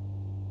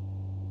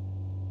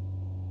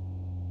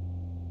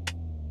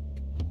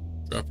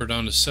 Drop her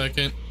down to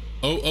second.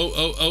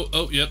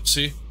 Oh, yep,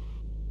 see?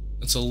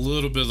 That's a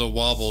little bit of the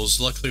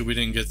wobbles. Luckily, we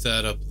didn't get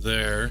that up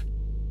there.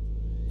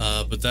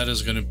 But that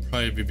is going to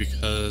probably be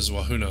because,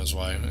 well, who knows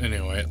why.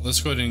 Anyway,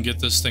 let's go ahead and get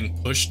this thing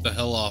pushed the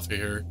hell off of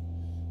here.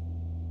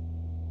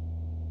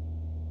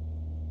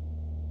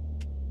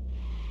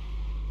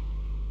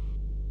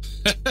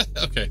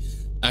 Okay,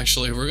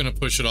 actually, we're going to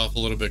push it off a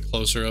little bit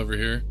closer over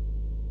here.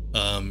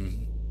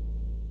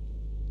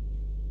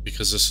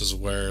 Because this is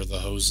where the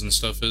hose and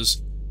stuff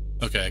is.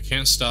 Okay, I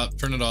can't stop.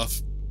 Turn it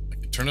off. I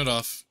can turn it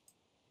off.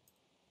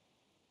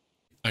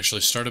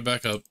 Actually, start it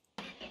back up.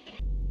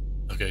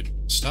 Okay,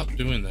 stop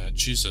doing that.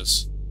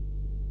 Jesus.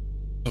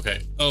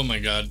 Okay. Oh my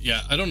god.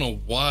 Yeah, I don't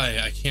know why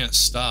I can't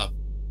stop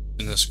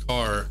in this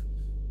car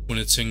when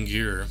it's in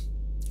gear.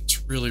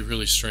 It's really,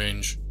 really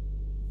strange.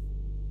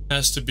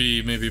 Has to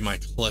be maybe my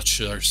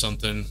clutch or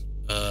something.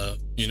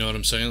 You know what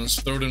I'm saying? Let's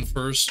throw it in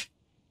first.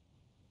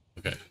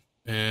 Okay.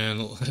 And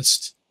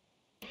let's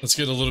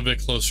get a little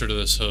bit closer to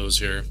this hose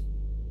here.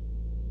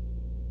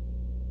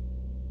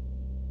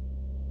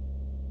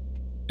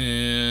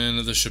 And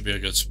this should be a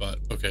good spot.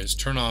 Okay, let's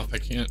turn off. I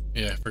can't,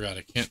 yeah, I forgot.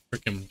 I can't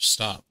freaking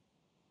stop.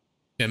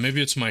 Yeah,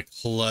 maybe it's my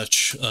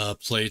clutch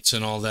plates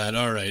and all that.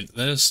 All right,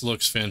 this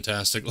looks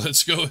fantastic.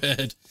 Let's go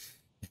ahead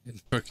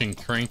and freaking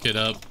crank it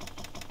up.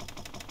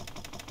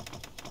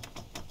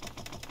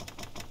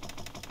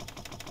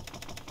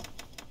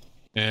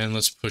 And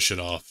let's push it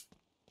off.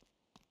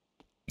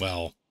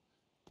 Well,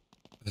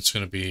 it's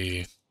going to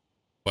be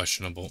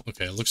questionable.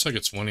 Okay, it looks like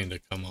it's wanting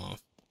to come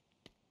off.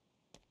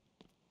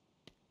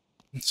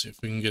 Let's see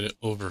if we can get it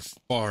over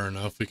far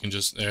enough. We can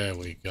just, there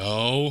we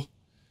go.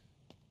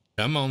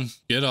 Come on,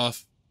 get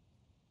off.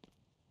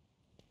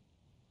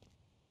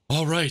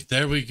 All right,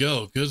 there we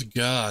go. Good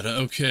God.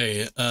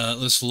 Okay,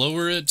 let's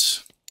lower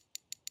it.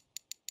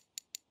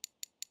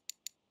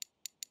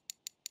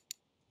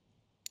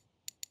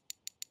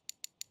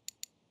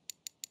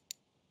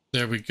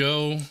 There we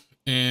go.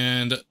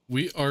 And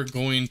we are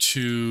going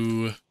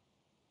to...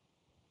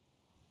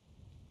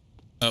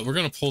 we're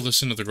going to pull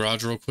this into the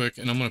garage real quick,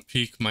 and I'm going to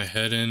peek my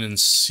head in and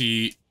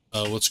see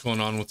what's going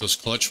on with those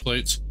clutch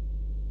plates.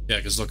 Yeah,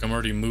 because look, I'm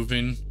already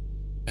moving.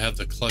 I have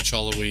the clutch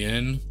all the way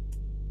in.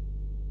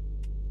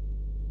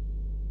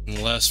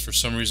 Unless, for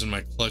some reason,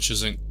 my clutch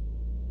isn't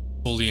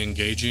fully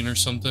engaging or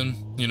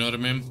something. You know what I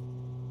mean?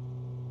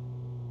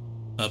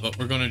 But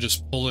we're going to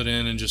just pull it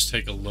in and just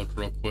take a look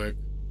real quick.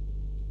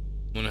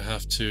 I'm going to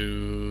have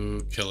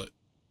to kill it.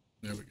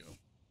 There we go.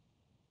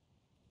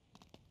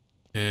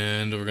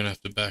 And we're going to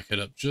have to back it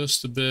up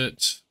just a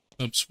bit.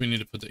 Oops, we need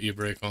to put the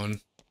e-brake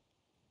on.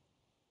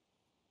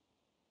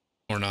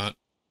 Or not.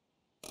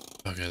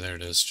 Okay, there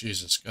it is.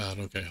 Jesus God.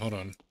 Okay, hold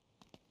on.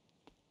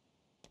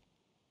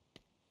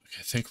 Okay,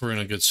 I think we're in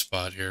a good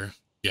spot here.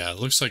 Yeah, it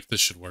looks like this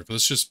should work.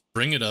 Let's just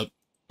bring it up.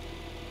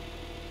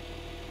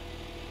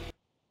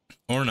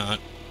 Or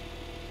not.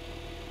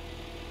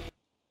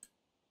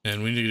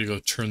 And we need to go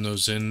turn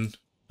those in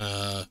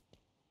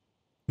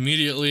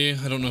immediately.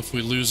 I don't know if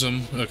we lose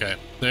them. Okay,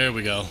 there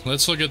we go.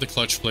 Let's look at the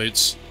clutch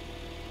plates.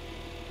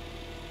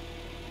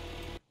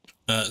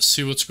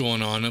 See what's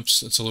going on.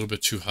 Oops, it's a little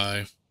bit too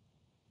high.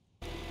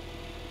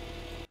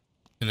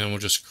 And then we'll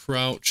just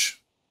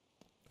crouch.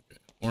 Okay,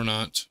 or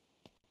not.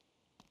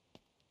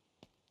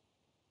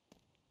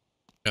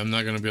 I'm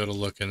not going to be able to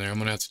look in there. I'm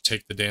going to have to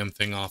take the damn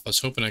thing off. I was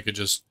hoping I could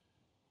just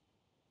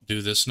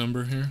do this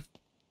number here.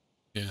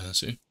 Yeah, let's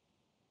see.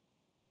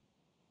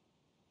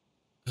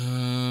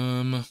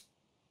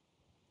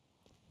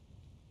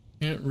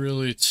 Can't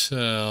really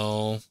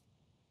tell.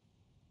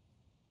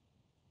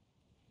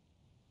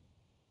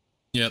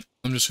 Yep,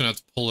 I'm just gonna have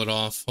to pull it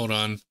off. Hold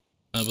on.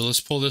 But let's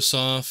pull this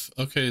off.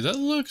 Okay, that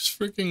looks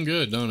freaking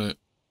good, don't it?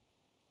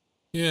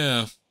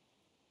 Yeah.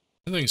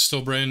 I think it's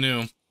still brand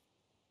new.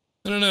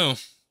 I don't know.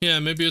 Yeah,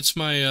 maybe it's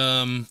my,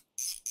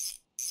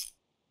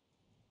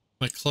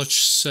 my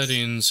clutch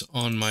settings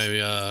on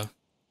my,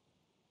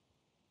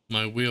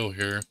 my wheel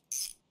here.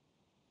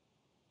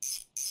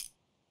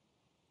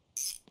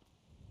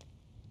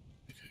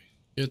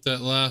 Get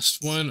that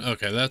last one.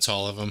 Okay, that's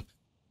all of them.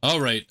 All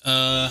right.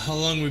 How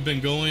long we've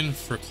been going?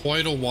 For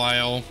quite a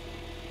while.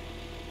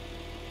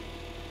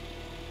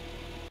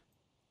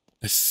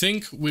 I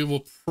think we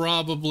will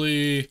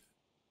probably...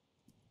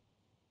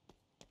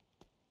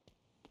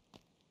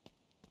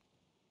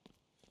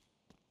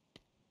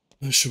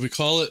 Should we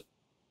call it?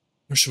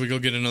 Or should we go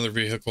get another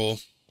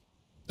vehicle?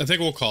 I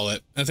think we'll call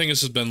it. I think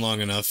this has been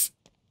long enough.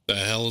 What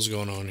the hell is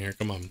going on here?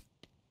 Come on.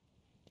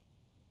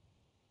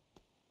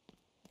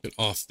 Get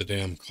off the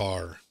damn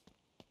car.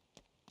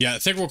 Yeah, I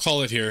think we'll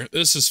call it here.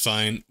 This is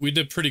fine. We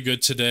did pretty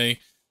good today.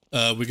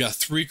 We got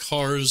 3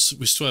 cars.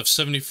 We still have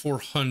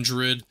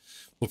 7,400.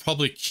 We'll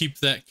probably keep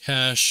that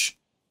cash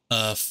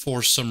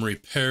for some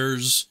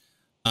repairs.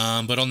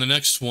 But on the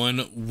next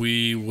one,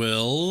 we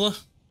will...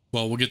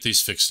 Well, we'll get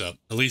these fixed up.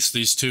 At least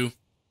these 2.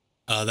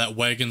 That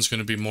wagon's going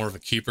to be more of a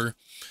keeper.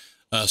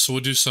 So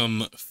we'll do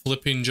some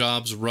flipping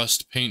jobs,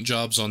 rust paint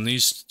jobs on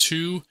these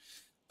 2.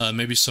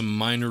 Maybe some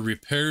minor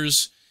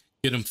repairs.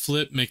 Get them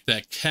flipped, make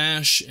that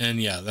cash,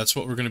 and yeah, that's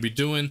what we're going to be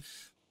doing.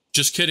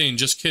 Just kidding,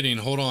 just kidding.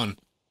 Hold on.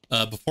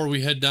 Before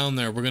we head down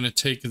there, we're going to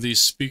take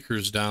these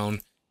speakers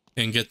down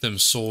and get them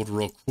sold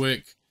real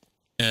quick,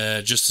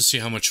 just to see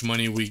how much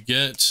money we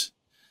get.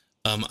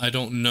 I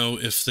don't know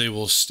if they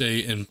will stay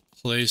in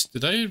place.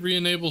 Did I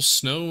re-enable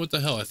snow? What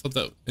the hell? I thought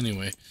that...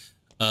 Anyway,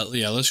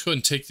 yeah, let's go ahead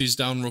and take these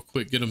down real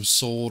quick, get them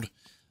sold.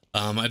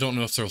 I don't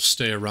know if they'll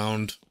stay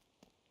around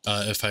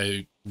if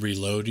I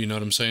reload, you know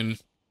what I'm saying?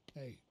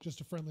 Hey, just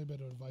a friendly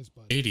bit of advice,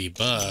 bud.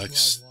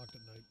 $80.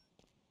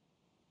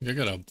 I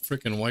got a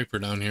freaking wiper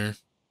down here.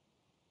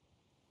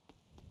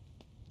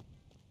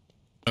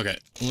 Okay,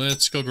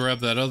 let's go grab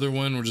that other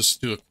one. We'll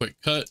just do a quick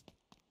cut.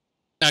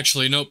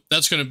 Actually, nope,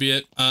 that's going to be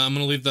it. I'm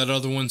going to leave that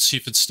other one, see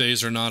if it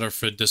stays or not, or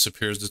if it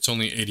disappears. It's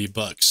only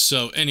 $80.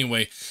 So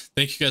anyway,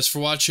 thank you guys for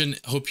watching.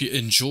 Hope you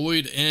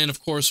enjoyed. And of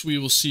course, we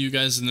will see you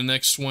guys in the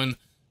next one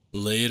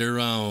later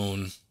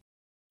on.